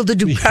for people to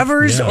do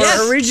covers or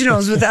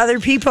originals with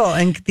other people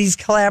and these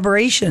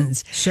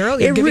collaborations.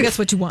 Cheryl, you're giving us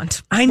what you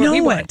want. I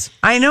know it.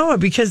 I know it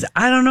because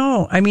I don't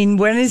know. I mean,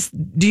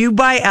 do you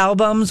buy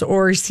albums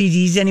or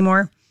CDs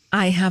anymore?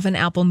 I have an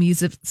Apple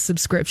Music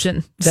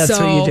subscription. That's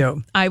what you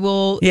do. I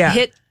will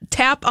hit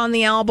tap on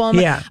the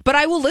album, but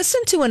I will listen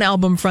to an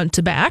album front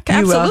to back.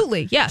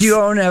 Absolutely, yes. Do you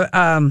own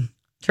a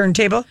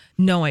turntable?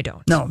 No, I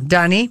don't. No.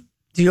 Donnie,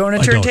 do you own a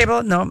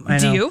turntable? No, I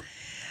don't. Do you?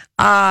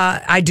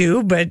 I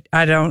do, but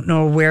I don't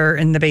know where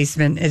in the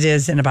basement it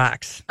is in a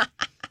box.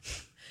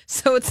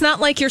 So it's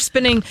not like you're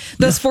spinning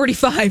those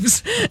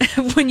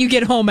 45s when you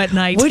get home at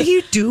night. What do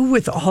you do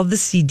with all the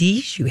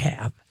CDs you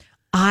have?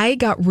 I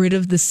got rid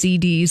of the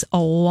CDs a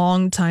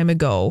long time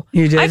ago.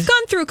 You did? I've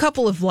gone through a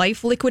couple of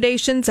life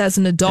liquidations as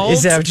an adult.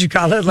 Is that what you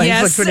call it?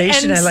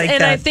 Liquidation? I like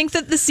that. And I think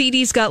that the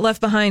CDs got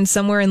left behind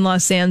somewhere in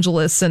Los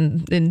Angeles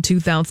in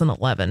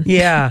 2011.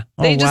 Yeah.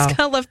 They just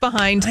got left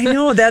behind. I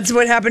know. That's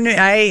what happened to me.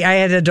 I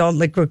had adult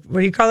what do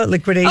you call it?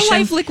 Liquidation? A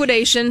life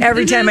liquidation.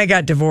 Every time I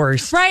got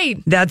divorced.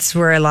 Right. That's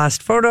where I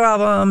lost photo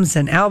albums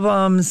and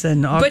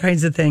all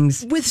kinds of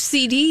things. With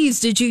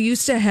CDs, did you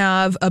used to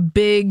have a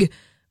big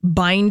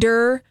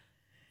binder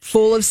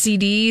full of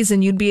CDs,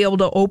 and you'd be able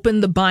to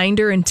open the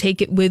binder and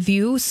take it with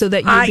you so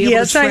that you'd be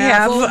able to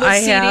travel with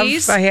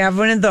CDs? I have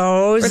one of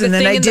those, and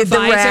then I did the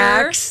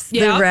racks,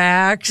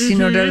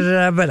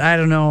 but I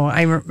don't know.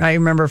 I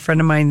remember a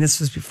friend of mine, this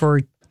was before,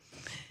 it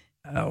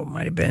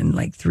might have been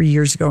like 3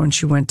 years ago, and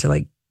she went to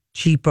like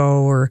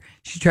Cheapo, or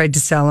she tried to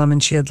sell them,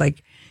 and she had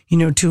like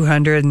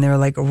 200, and they were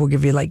like, "Oh, we'll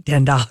give you like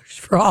 $10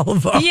 for all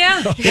of them."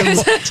 Yeah.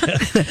 Because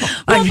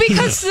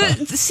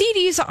the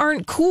CDs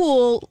aren't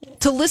cool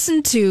to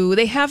listen to.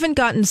 They haven't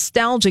gotten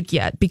nostalgic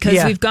yet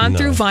because we've gone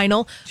through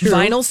vinyl. True.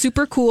 Vinyl's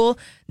super cool.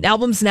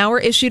 Albums now are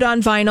issued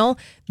on vinyl.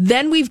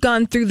 Then we've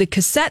gone through the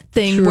cassette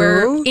thing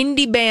where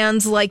indie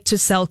bands like to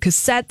sell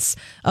cassettes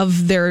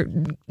of their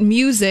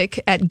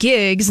music at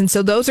gigs. And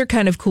so those are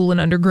kind of cool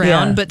and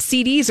underground. Yeah. But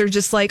CDs are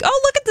just like,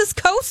 oh, look at this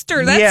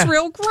coaster. That's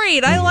real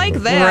great. I like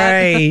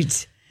that.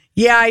 Right.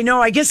 Yeah, I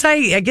know. I guess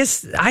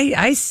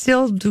I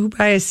still do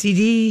buy a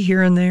CD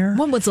here and there.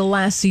 When was the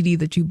last CD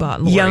that you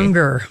bought, Lori?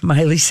 Younger,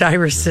 Miley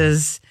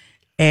Cyrus's,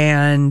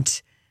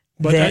 and...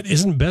 But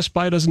isn't Best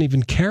Buy doesn't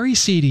even carry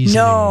CDs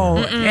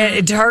anymore.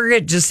 No,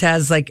 Target just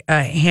has like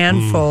a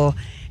handful.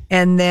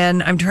 And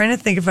then I'm trying to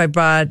think if I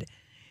bought...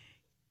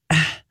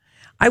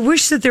 I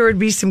wish that there would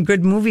be some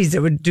good movies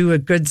that would do a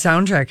good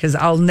soundtrack, because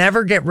I'll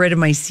never get rid of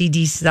my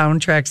CD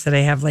soundtracks that I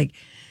have, like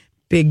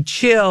Big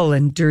Chill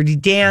and Dirty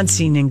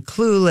Dancing and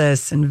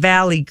Clueless and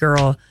Valley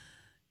Girl.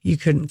 You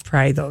couldn't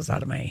pry those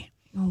out of my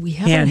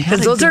hand,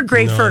 because those are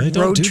great for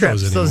road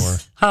trips.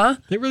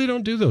 They really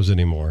don't do those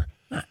anymore.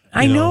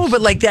 I know, but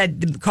like that,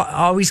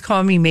 Always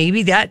Call Me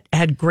Maybe, that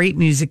had great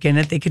music in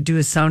it. They could do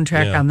a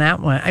soundtrack on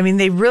that one. I mean,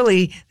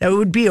 that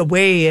would be a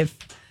way if...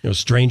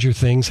 Stranger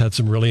Things had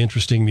some really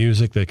interesting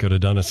music. They could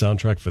have done a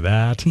soundtrack for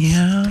that.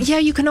 Yeah. Yeah,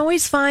 you can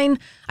always find...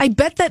 I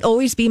bet that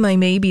Always Be My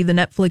Maybe, the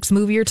Netflix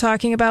movie you're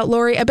talking about,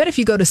 Lori, I bet if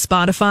you go to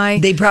Spotify...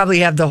 They probably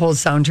have the whole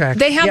soundtrack.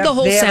 They have the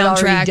whole soundtrack. Have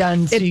it already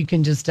done, so you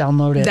can just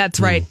download it.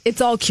 That's right.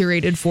 It's all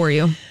curated for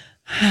you.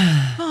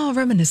 Oh,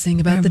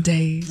 reminiscing about the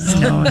days.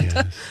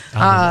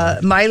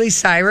 Miley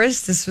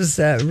Cyrus, this was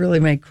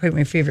really quite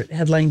my favorite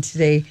headline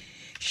today.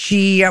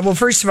 She,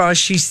 first of all,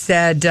 she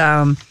said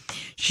I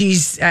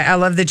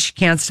love that she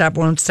can't stop,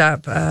 won't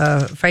stop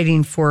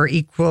fighting for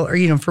equal,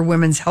 or, for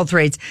women's health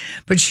rights.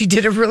 But she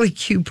did a really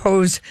cute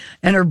pose,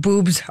 and her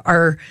boobs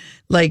are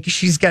like,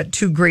 she's got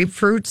two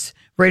grapefruits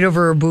right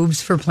over her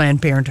boobs for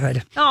Planned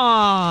Parenthood.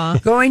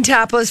 Aww. Going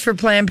topless for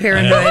Planned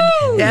Parenthood.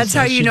 That's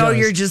how you know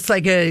you're just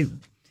like a...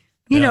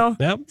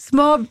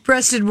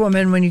 small-breasted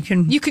woman when you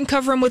can. You can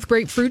cover them with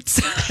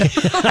grapefruits.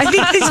 I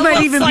think these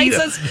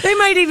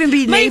might even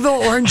be navel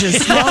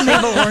oranges, small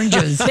navel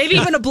oranges. Maybe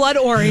even a blood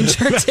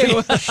orange or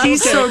two.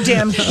 She's so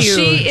damn cute.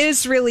 She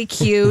is really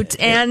cute.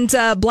 And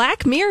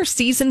Black Mirror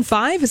season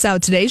 5 is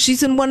out today.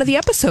 She's in one of the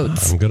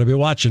episodes. I'm going to be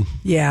watching.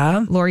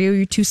 Yeah. Lori, are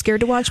you too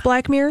scared to watch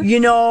Black Mirror?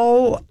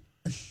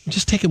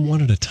 Just take them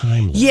one at a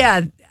time. Lori.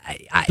 Yeah.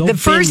 The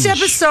first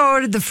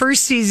episode of the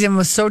first season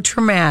was so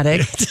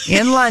traumatic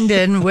in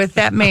London with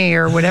that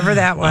mayor, whatever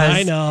that was.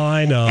 I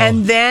know.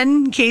 And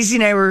then Casey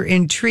and I were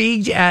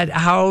intrigued at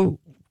how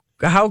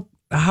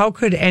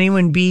could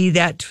anyone be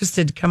that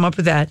twisted to come up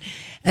with that.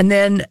 And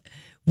then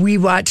we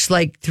watched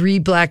like 3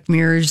 Black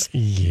Mirrors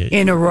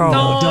in a row.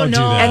 No, don't do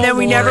that. And then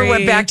we never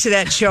went back to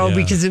that show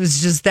because it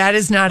was just, that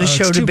is not a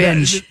show to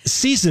binge.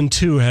 Season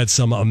 2 had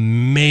some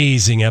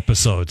amazing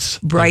episodes.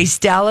 Bryce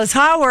Dallas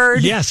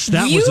Howard. Yes,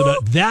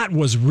 that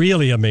was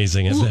really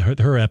amazing.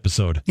 Her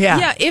episode. Yeah.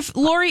 Yeah.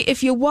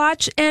 If you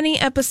watch any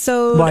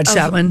episode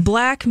that one.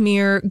 Black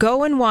Mirror,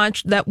 go and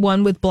watch that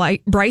one with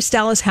Bryce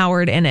Dallas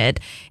Howard in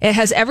it. It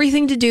has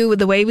everything to do with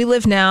the way we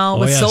live now,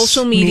 with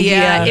social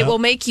media. It will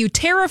make you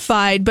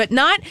terrified, but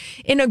not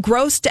in a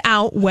grossed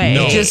out way.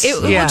 No.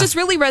 It will just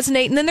really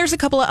resonate. And then there's a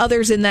couple of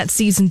others in that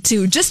season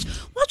too. Just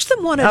watch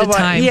them one at a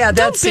time. Yeah,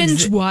 don't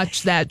binge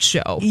watch that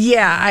show.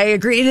 Yeah, I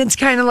agree. And it's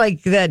kind of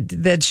like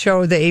that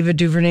show, the Ava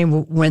DuVernay,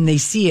 When They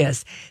See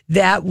Us.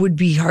 That would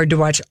be hard to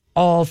watch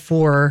all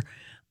 4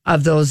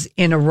 of those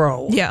in a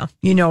row. Yeah.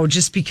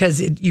 Just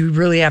because you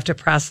really have to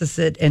process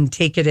it and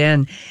take it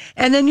in.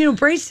 And then,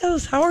 Bryce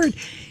Dallas Howard,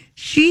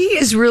 she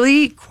is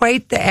really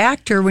quite the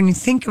actor when you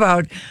think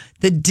about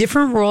the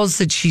different roles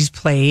that she's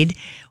played,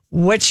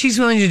 what she's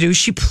willing to do.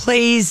 She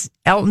plays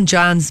Elton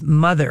John's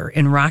mother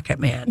in Rocket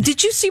Man.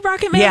 Did you see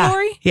Rocket Man,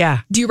 Lori? Yeah.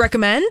 Do you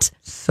recommend?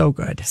 So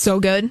good. So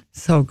good?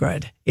 So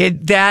good.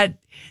 That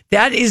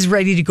is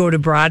ready to go to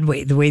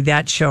Broadway, the way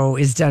that show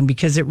is done,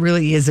 because it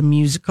really is a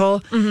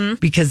musical,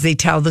 because they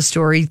tell the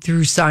story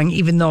through song,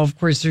 even though, of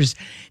course, there's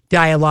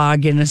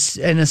dialogue in a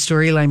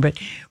storyline. But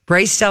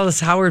Bryce Dallas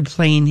Howard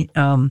playing,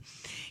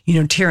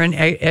 Taron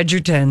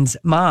Egerton's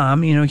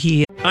mom,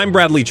 I'm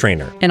Bradley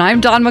Trainer. And I'm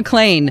Don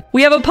McClain.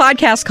 We have a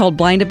podcast called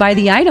Blinded by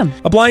the Item.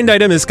 A blind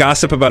item is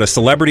gossip about a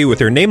celebrity with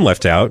their name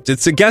left out.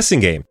 It's a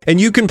guessing game,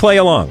 and you can play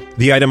along.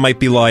 The item might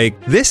be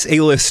like, this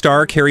A-list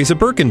star carries a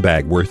Birkin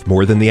bag worth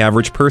more than the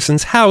average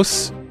person's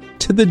house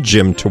to the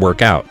gym to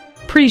work out.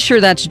 Pretty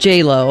sure that's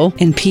J-Lo.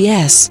 And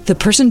P.S. the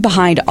person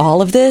behind all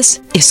of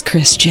this is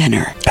Kris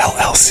Jenner,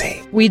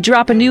 LLC. We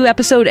drop a new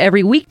episode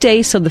every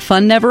weekday so the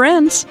fun never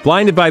ends.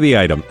 Blinded by the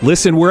Item.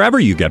 Listen wherever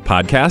you get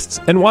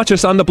podcasts and watch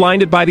us on the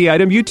Blinded by the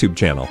Item YouTube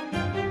channel.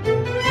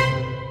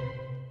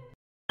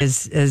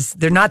 Is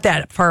they're not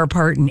that far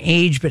apart in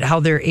age, but how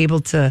they're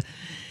able to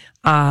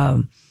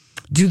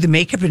do the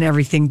makeup and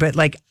everything. But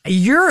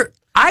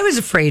I was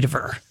afraid of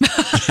her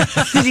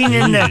sitting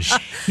in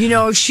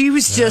the, she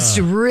was just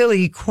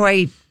really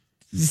quite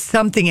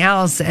something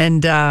else.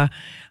 And the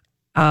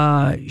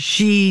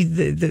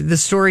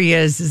story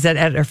is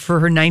that for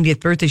her 90th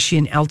birthday, she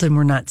and Elton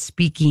were not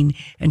speaking,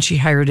 and she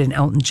hired an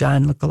Elton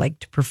John lookalike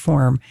to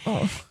perform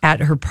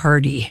at her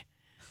party.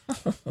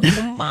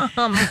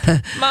 Mom.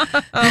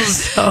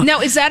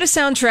 Now, is that a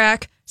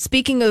soundtrack?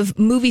 Speaking of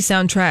movie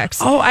soundtracks,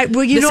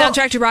 the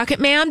soundtrack to Rocket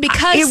Man,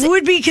 because it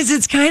would be, because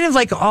it's kind of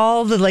like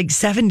all the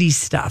 70s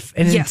stuff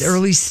and it's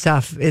early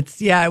stuff.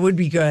 It would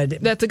be good.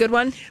 That's a good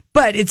one.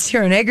 But it's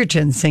Taron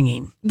Egerton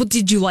singing. Well,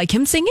 did you like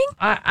him singing?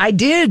 I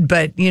did,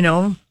 but I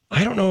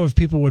don't know if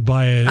people would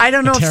buy a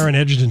Taron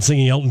Egerton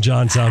singing Elton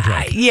John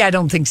soundtrack. I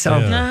don't think so.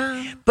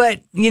 Yeah.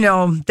 But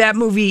that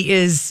movie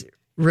is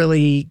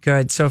really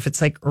good. So if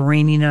it's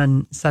raining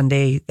on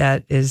Sunday,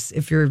 that is,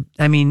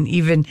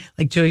 even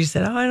like Julia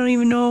said, I don't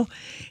even know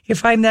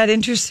if I'm that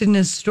interested in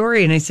this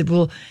story. And I said,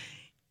 well,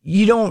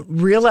 you don't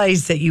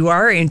realize that you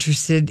are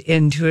interested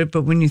into it.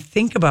 But when you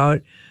think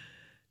about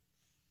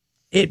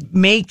it,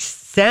 makes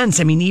sense.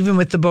 Even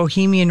with the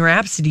Bohemian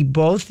Rhapsody,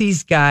 both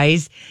these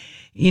guys,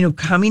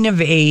 coming of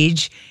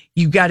age,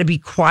 you got to be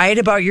quiet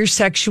about your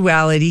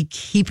sexuality,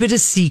 keep it a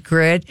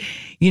secret.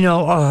 In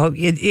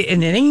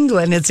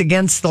England, it's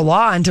against the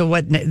law until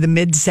the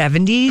mid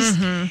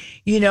 70s,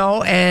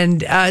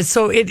 and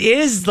so it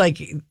is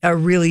a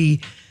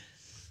really,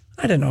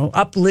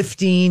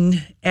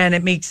 uplifting, and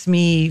it makes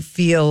me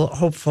feel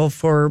hopeful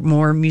for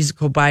more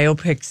musical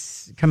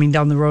biopics coming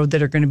down the road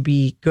that are going to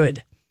be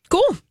good.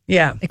 Cool.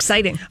 Yeah.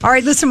 Exciting. All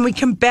right, listen, when we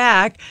come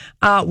back,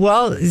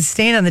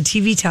 staying on the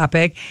TV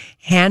topic,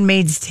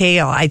 Handmaid's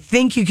Tale. I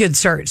think you could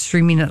start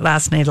streaming it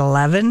last night at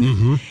 11.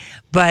 Mm-hmm.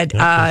 But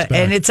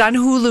and it's on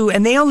Hulu,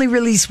 and they only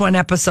release one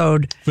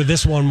episode. For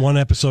this one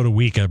episode a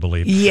week, I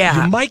believe.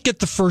 Yeah. You might get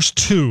the first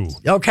 2.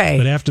 Okay.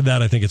 But after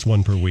that, I think it's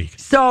 1 per week.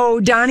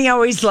 So Donnie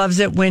always loves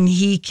it when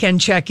he can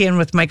check in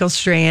with Michael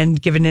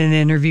Strand, giving an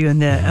interview in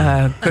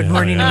the Good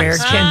Morning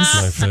Americans.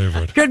 My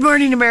favorite. Good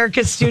Morning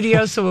America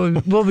studio.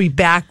 So we'll be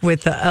back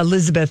with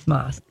Elizabeth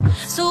Moss.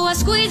 So I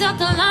squeeze out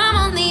the lime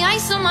on the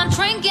ice on my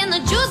drink, and the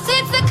juice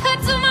hits the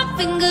cuts of my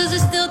fingers. It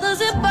still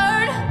doesn't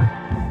burn.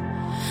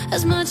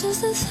 as much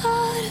as the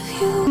thought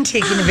of you.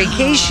 Taking a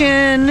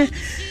vacation.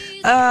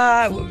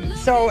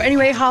 So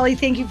anyway, Holly,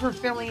 thank you for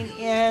filling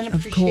in.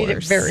 Appreciate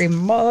it very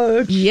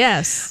much.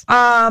 Yes.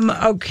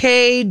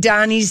 Okay,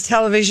 Donnie's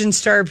television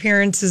star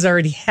appearance has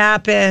already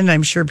happened.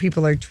 I'm sure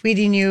people are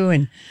tweeting you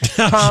and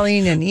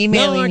calling and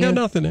emailing No, I got you.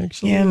 nothing,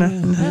 actually. Yeah,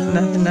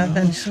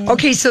 nothing.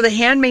 Okay, so The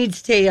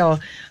Handmaid's Tale,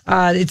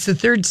 it's the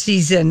third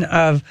season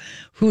of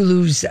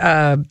Hulu's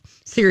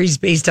series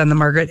based on the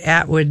Margaret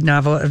Atwood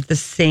novel of the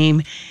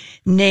same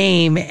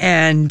name.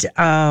 And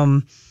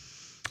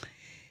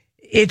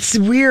it's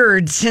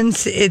weird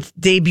since it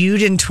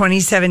debuted in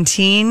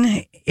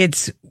 2017.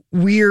 It's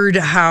weird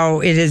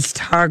how it has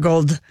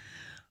toggled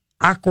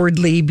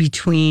awkwardly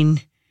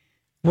between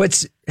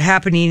what's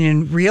happening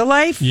in real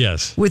life,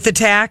 yes, with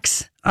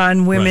attacks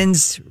on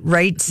women's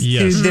rights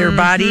to their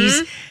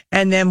bodies,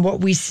 and then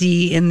what we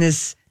see in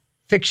this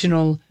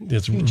fictional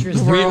it's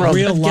world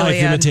real of life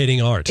Gilead.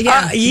 imitating art.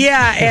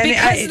 Yeah, and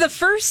because the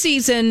first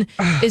season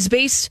is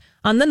based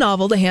on the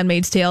novel The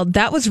Handmaid's Tale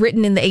that was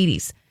written in the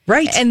 80s.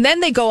 Right. And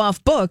then they go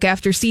off book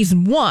after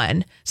season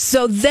 1.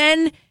 So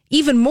then,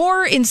 even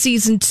more in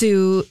season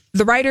 2,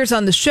 the writers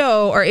on the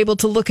show are able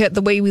to look at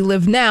the way we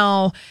live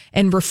now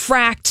and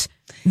refract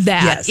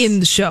that in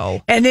the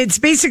show. And it's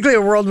basically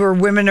a world where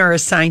women are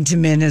assigned to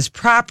men as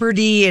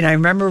property. And I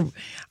remember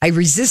I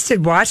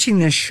resisted watching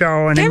this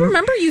show. And I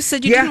remember you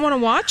said you didn't want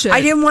to watch it.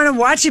 I didn't want to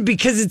watch it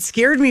because it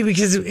scared me,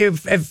 because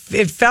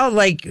it felt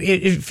like,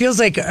 it feels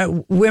like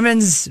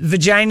women's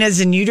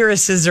vaginas and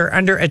uteruses are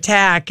under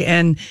attack.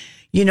 And,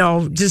 you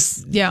know,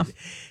 just... Yeah.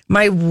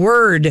 My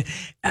word.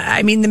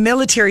 I mean, the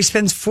military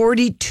spends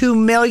 $42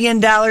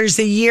 million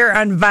a year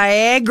on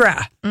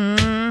Viagra.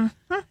 Mm-hmm.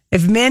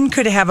 If men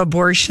could have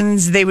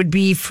abortions, they would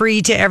be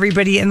free to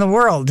everybody in the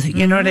world.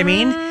 You know what I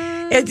mean?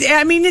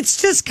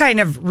 It's just kind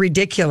of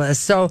ridiculous.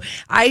 So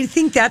I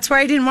think that's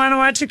why I didn't want to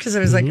watch it, because I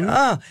was like,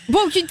 oh.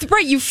 Well,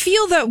 you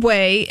feel that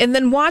way, and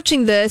then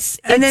watching this.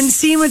 And then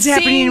seeing what's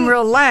happening in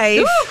real life.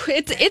 Ooh,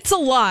 it's a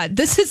lot.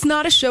 This is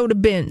not a show to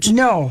binge.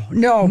 No.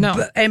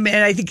 But, and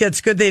I think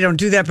that's good they don't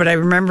do that. But I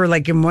remember,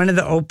 like, in one of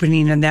the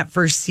opening in that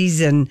first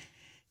season,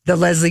 the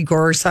Leslie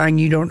Gore song,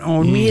 "You Don't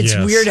Own Me." It's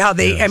weird how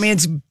they,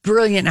 it's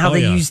brilliant how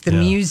they use the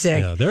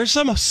music. Yeah. There are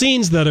some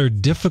scenes that are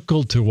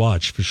difficult to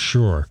watch for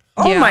sure.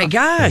 Oh my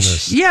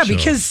gosh. Yeah, show.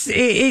 Because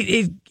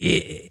the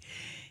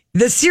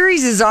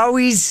series is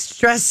always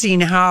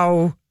stressing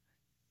how,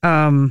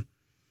 or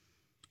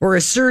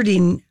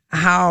asserting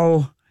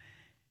how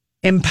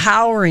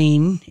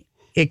empowering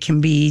it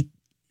can be,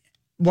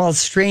 while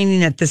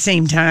straining at the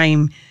same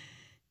time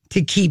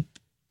to keep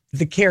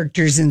the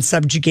characters in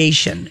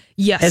subjugation.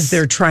 Yes. As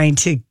they're trying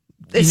to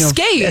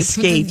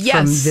escape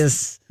from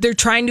this. They're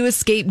trying to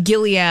escape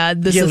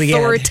Gilead, this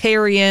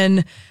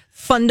authoritarian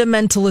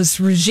fundamentalist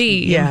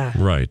regime. Yeah.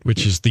 Right,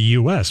 which is the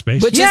U.S.,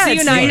 basically. Which is the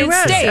United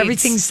States.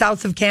 Everything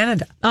south of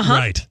Canada.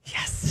 Right.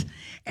 Yes.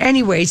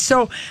 Anyway,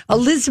 so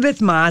Elizabeth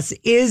Moss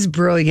is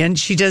brilliant.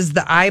 She does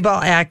the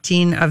eyeball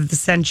acting of the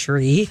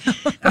century,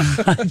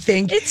 I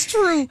think. It's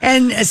true.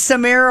 And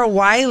Samara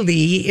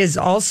Wiley is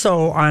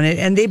also on it.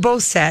 And they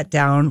both sat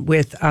down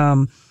with,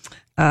 good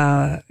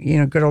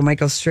old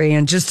Michael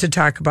Strahan, just to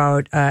talk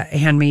about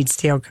Handmaid's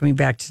Tale coming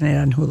back tonight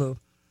on Hulu.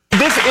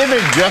 This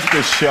isn't just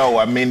a show.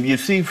 I mean, you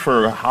see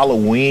for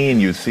Halloween,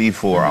 you see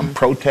for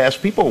protests,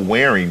 people are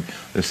wearing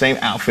the same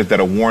outfit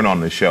that are worn on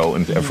the show,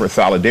 and for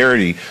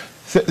solidarity.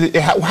 So,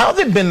 how has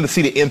it been to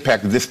see the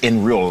impact of this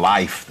in real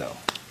life, though?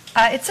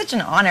 It's such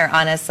an honor,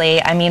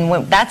 honestly. I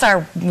mean, that's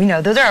our,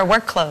 those are our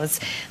work clothes.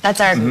 That's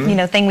our,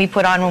 thing we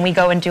put on when we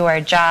go and do our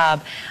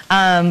job.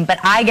 But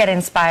I get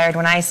inspired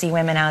when I see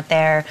women out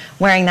there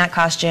wearing that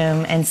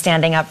costume and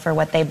standing up for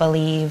what they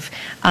believe.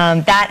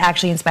 That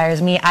actually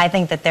inspires me. I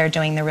think that they're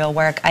doing the real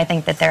work. I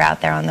think that they're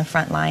out there on the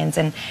front lines.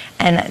 And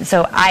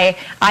so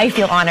I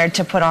feel honored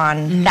to put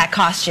on that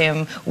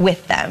costume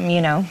with them,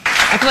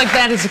 I feel like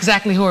that is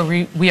exactly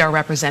who we are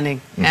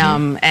representing,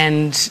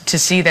 and to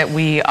see that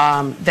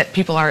that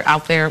people are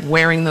out there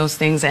wearing those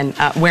things and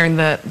wearing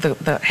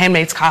the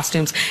handmaids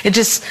costumes,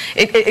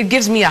 it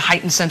gives me a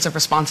heightened sense of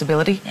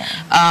responsibility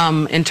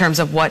in terms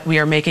of what we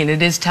are making.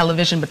 It is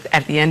television, but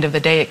at the end of the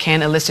day, it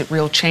can elicit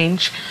real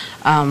change.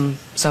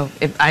 So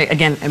I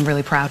again am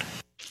really proud.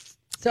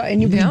 So,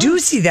 and you do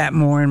see that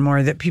more and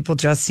more, that people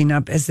dressing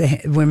up as the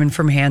women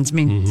from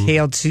Handmaid's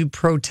Tale to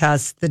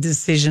protest the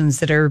decisions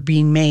that are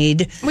being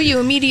made. Well, you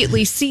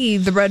immediately see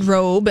the red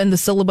robe and the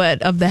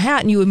silhouette of the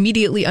hat, and you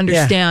immediately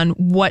understand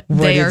what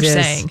they are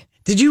saying.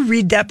 Did you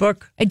read that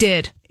book? I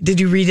did. Did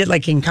you read it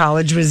like in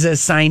college? Was it a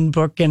signed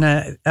book in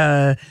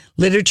a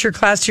literature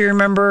class? Do you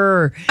remember?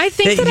 Or I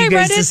think that I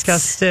read it.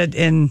 Discussed it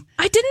in.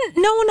 I didn't.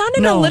 No, not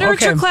in a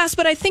literature class,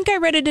 but I think I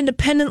read it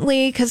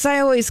independently because I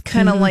always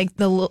kind of like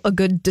a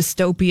good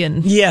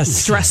dystopian,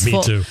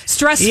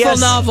 stressful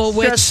novel.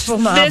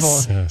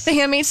 The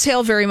Handmaid's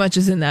Tale very much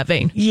is in that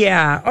vein.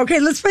 Yeah. Okay.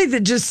 Let's play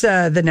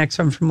the next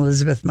one from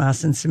Elizabeth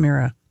Moss and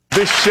Samira.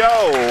 This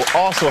show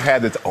also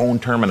had its own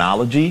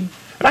terminology.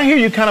 But I hear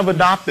you kind of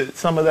adopted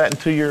some of that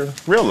into your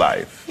real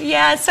life.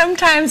 Yeah,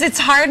 sometimes it's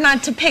hard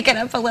not to pick it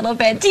up a little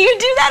bit. Do you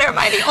do that, or am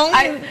I the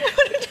only one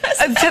who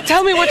does that?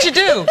 Tell me what you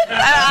do.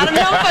 I don't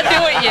know if I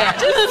do it yet.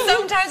 Just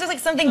sometimes it's like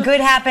something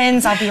good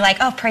happens, I'll be like,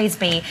 oh, praise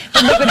be,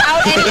 but like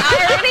without any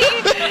irony.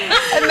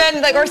 And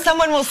then or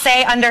someone will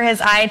say under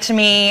his eye to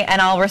me,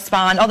 and I'll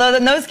respond. Although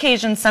in those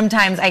occasions,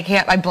 sometimes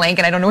I blank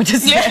and I don't know what to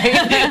say.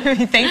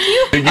 Thank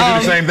you. Did you do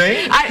the same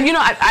thing?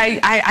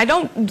 I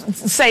don't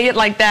say it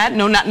like that.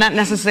 No, not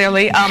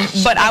necessarily.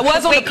 But I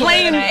was on a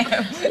plane.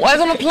 Was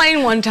on a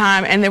plane one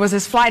time, and there was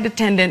this flight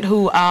attendant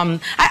who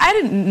I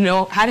didn't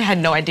know. I had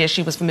no idea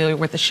she was familiar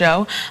with the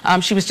show.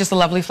 She was just a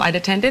lovely flight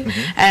attendant.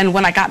 Mm-hmm. And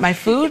when I got my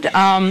food,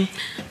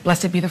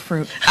 blessed be the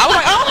fruit. I was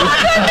like, oh my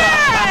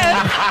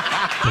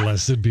goodness!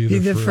 Blessed be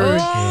the fruit.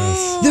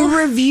 Yes. The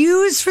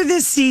reviews for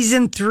this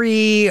season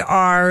 3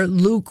 are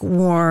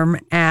lukewarm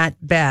at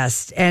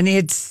best, and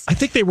it's. I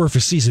think they were for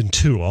season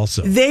 2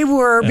 also. They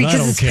were,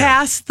 because it's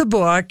past the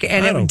book,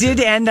 and it did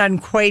end on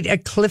quite a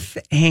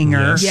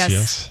cliffhanger.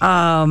 Yes.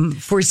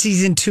 For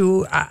season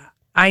 2,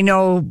 I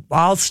know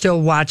I'll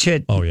still watch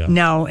it.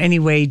 Now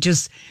anyway.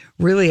 Just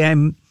really,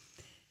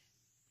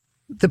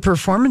 the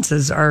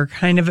performances are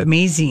kind of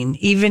amazing.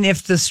 Even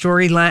if the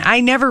storyline,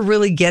 I never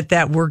really get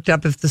that worked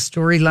up if the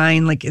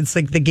storyline, like it's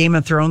like the Game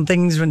of Thrones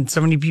things when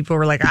so many people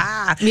were like,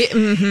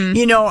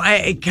 you know,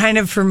 I kind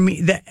of, for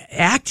me, the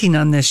acting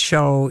on this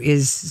show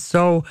is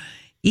so,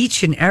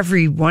 each and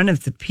every one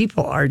of the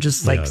people are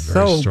just like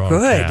so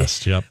good.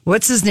 Cast, yep.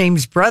 What's his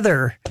name's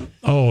brother?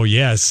 Oh,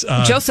 yes.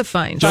 Joseph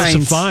Fiennes.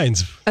 Joseph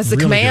Fiennes. As the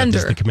commander.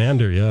 As the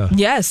commander, yeah.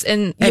 Yes,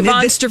 and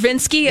Yvonne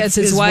Stravinsky as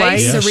his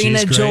wife,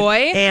 Serena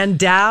Joy. And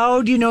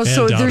Dowd, you know,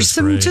 so there's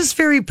some just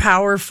very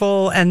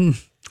powerful, and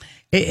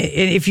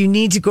if you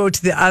need to go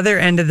to the other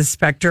end of the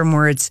spectrum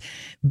where it's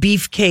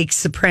Beefcake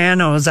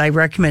Sopranos, I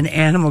recommend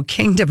Animal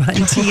Kingdom on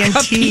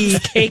TNT.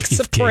 Beefcake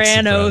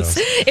Sopranos.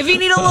 If you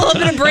need a little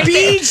bit of break.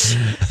 Beach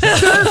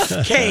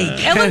surf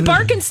cake. Ellen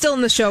Barkin's still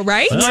in the show,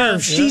 right?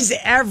 She's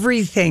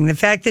everything. The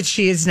fact that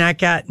she has not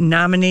got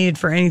nominated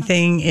for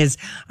anything is,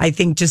 I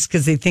think, just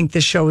because they think the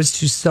show is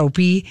too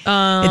soapy. It's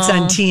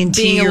on TNT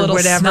being a or little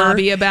whatever.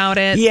 snobby about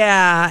it.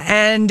 Yeah,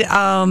 and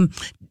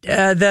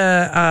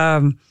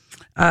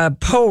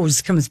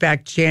Pose comes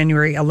back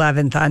January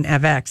 11th on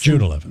FX. June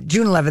 11th.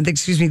 June 11th,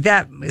 excuse me.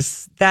 That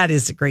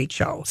is a great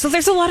show. So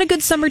there's a lot of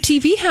good summer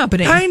TV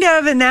happening. Kind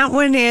of, and that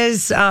one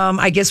is,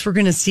 I guess we're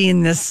going to see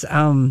in this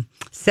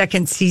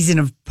second season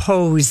of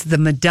Pose, the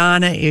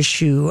Madonna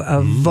issue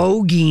of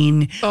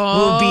voguing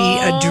will be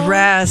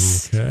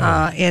addressed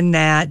in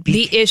that.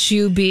 The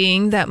issue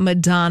being that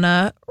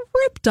Madonna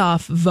ripped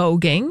off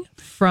voguing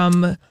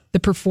from the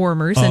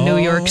performers in New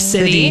York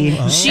City.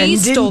 She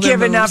didn't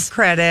give enough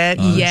credit.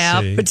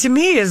 Yeah. But to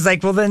me, it's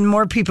like, well, then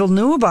more people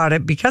knew about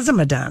it because of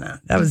Madonna.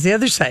 That was the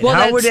other side. Well,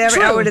 how would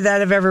that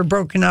have ever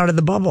broken out of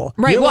the bubble?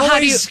 Right. You well, how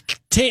do you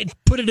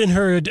put it in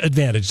her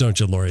advantage, don't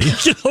you, Lori?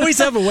 You always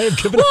have a way of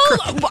giving her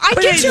credit. I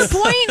get your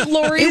point,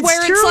 Lori,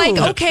 where it's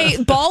like,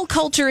 okay, ball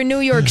culture in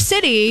New York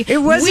City,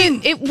 it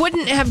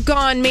wouldn't have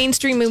gone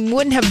mainstream. We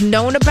wouldn't have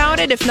known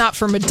about it if not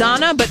for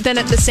Madonna. But then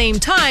at the same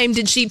time,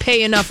 did she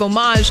pay enough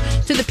homage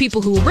to the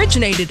people who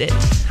originated it?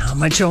 How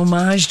much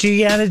homage do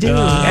you got to do?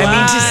 I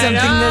mean, to something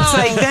that's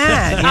like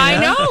that. You know? I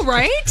know,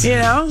 right? You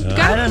know,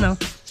 I don't know.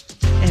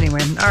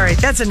 Anyway, all right,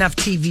 that's enough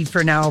TV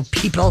for now,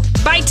 people.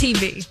 Bye,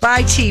 TV.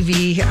 Bye,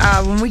 TV.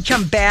 When we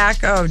come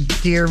back, oh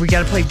dear, we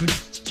got to play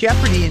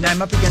Jeopardy, and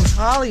I'm up against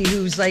Holly,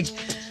 who's like,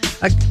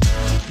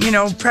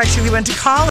 practically went to college.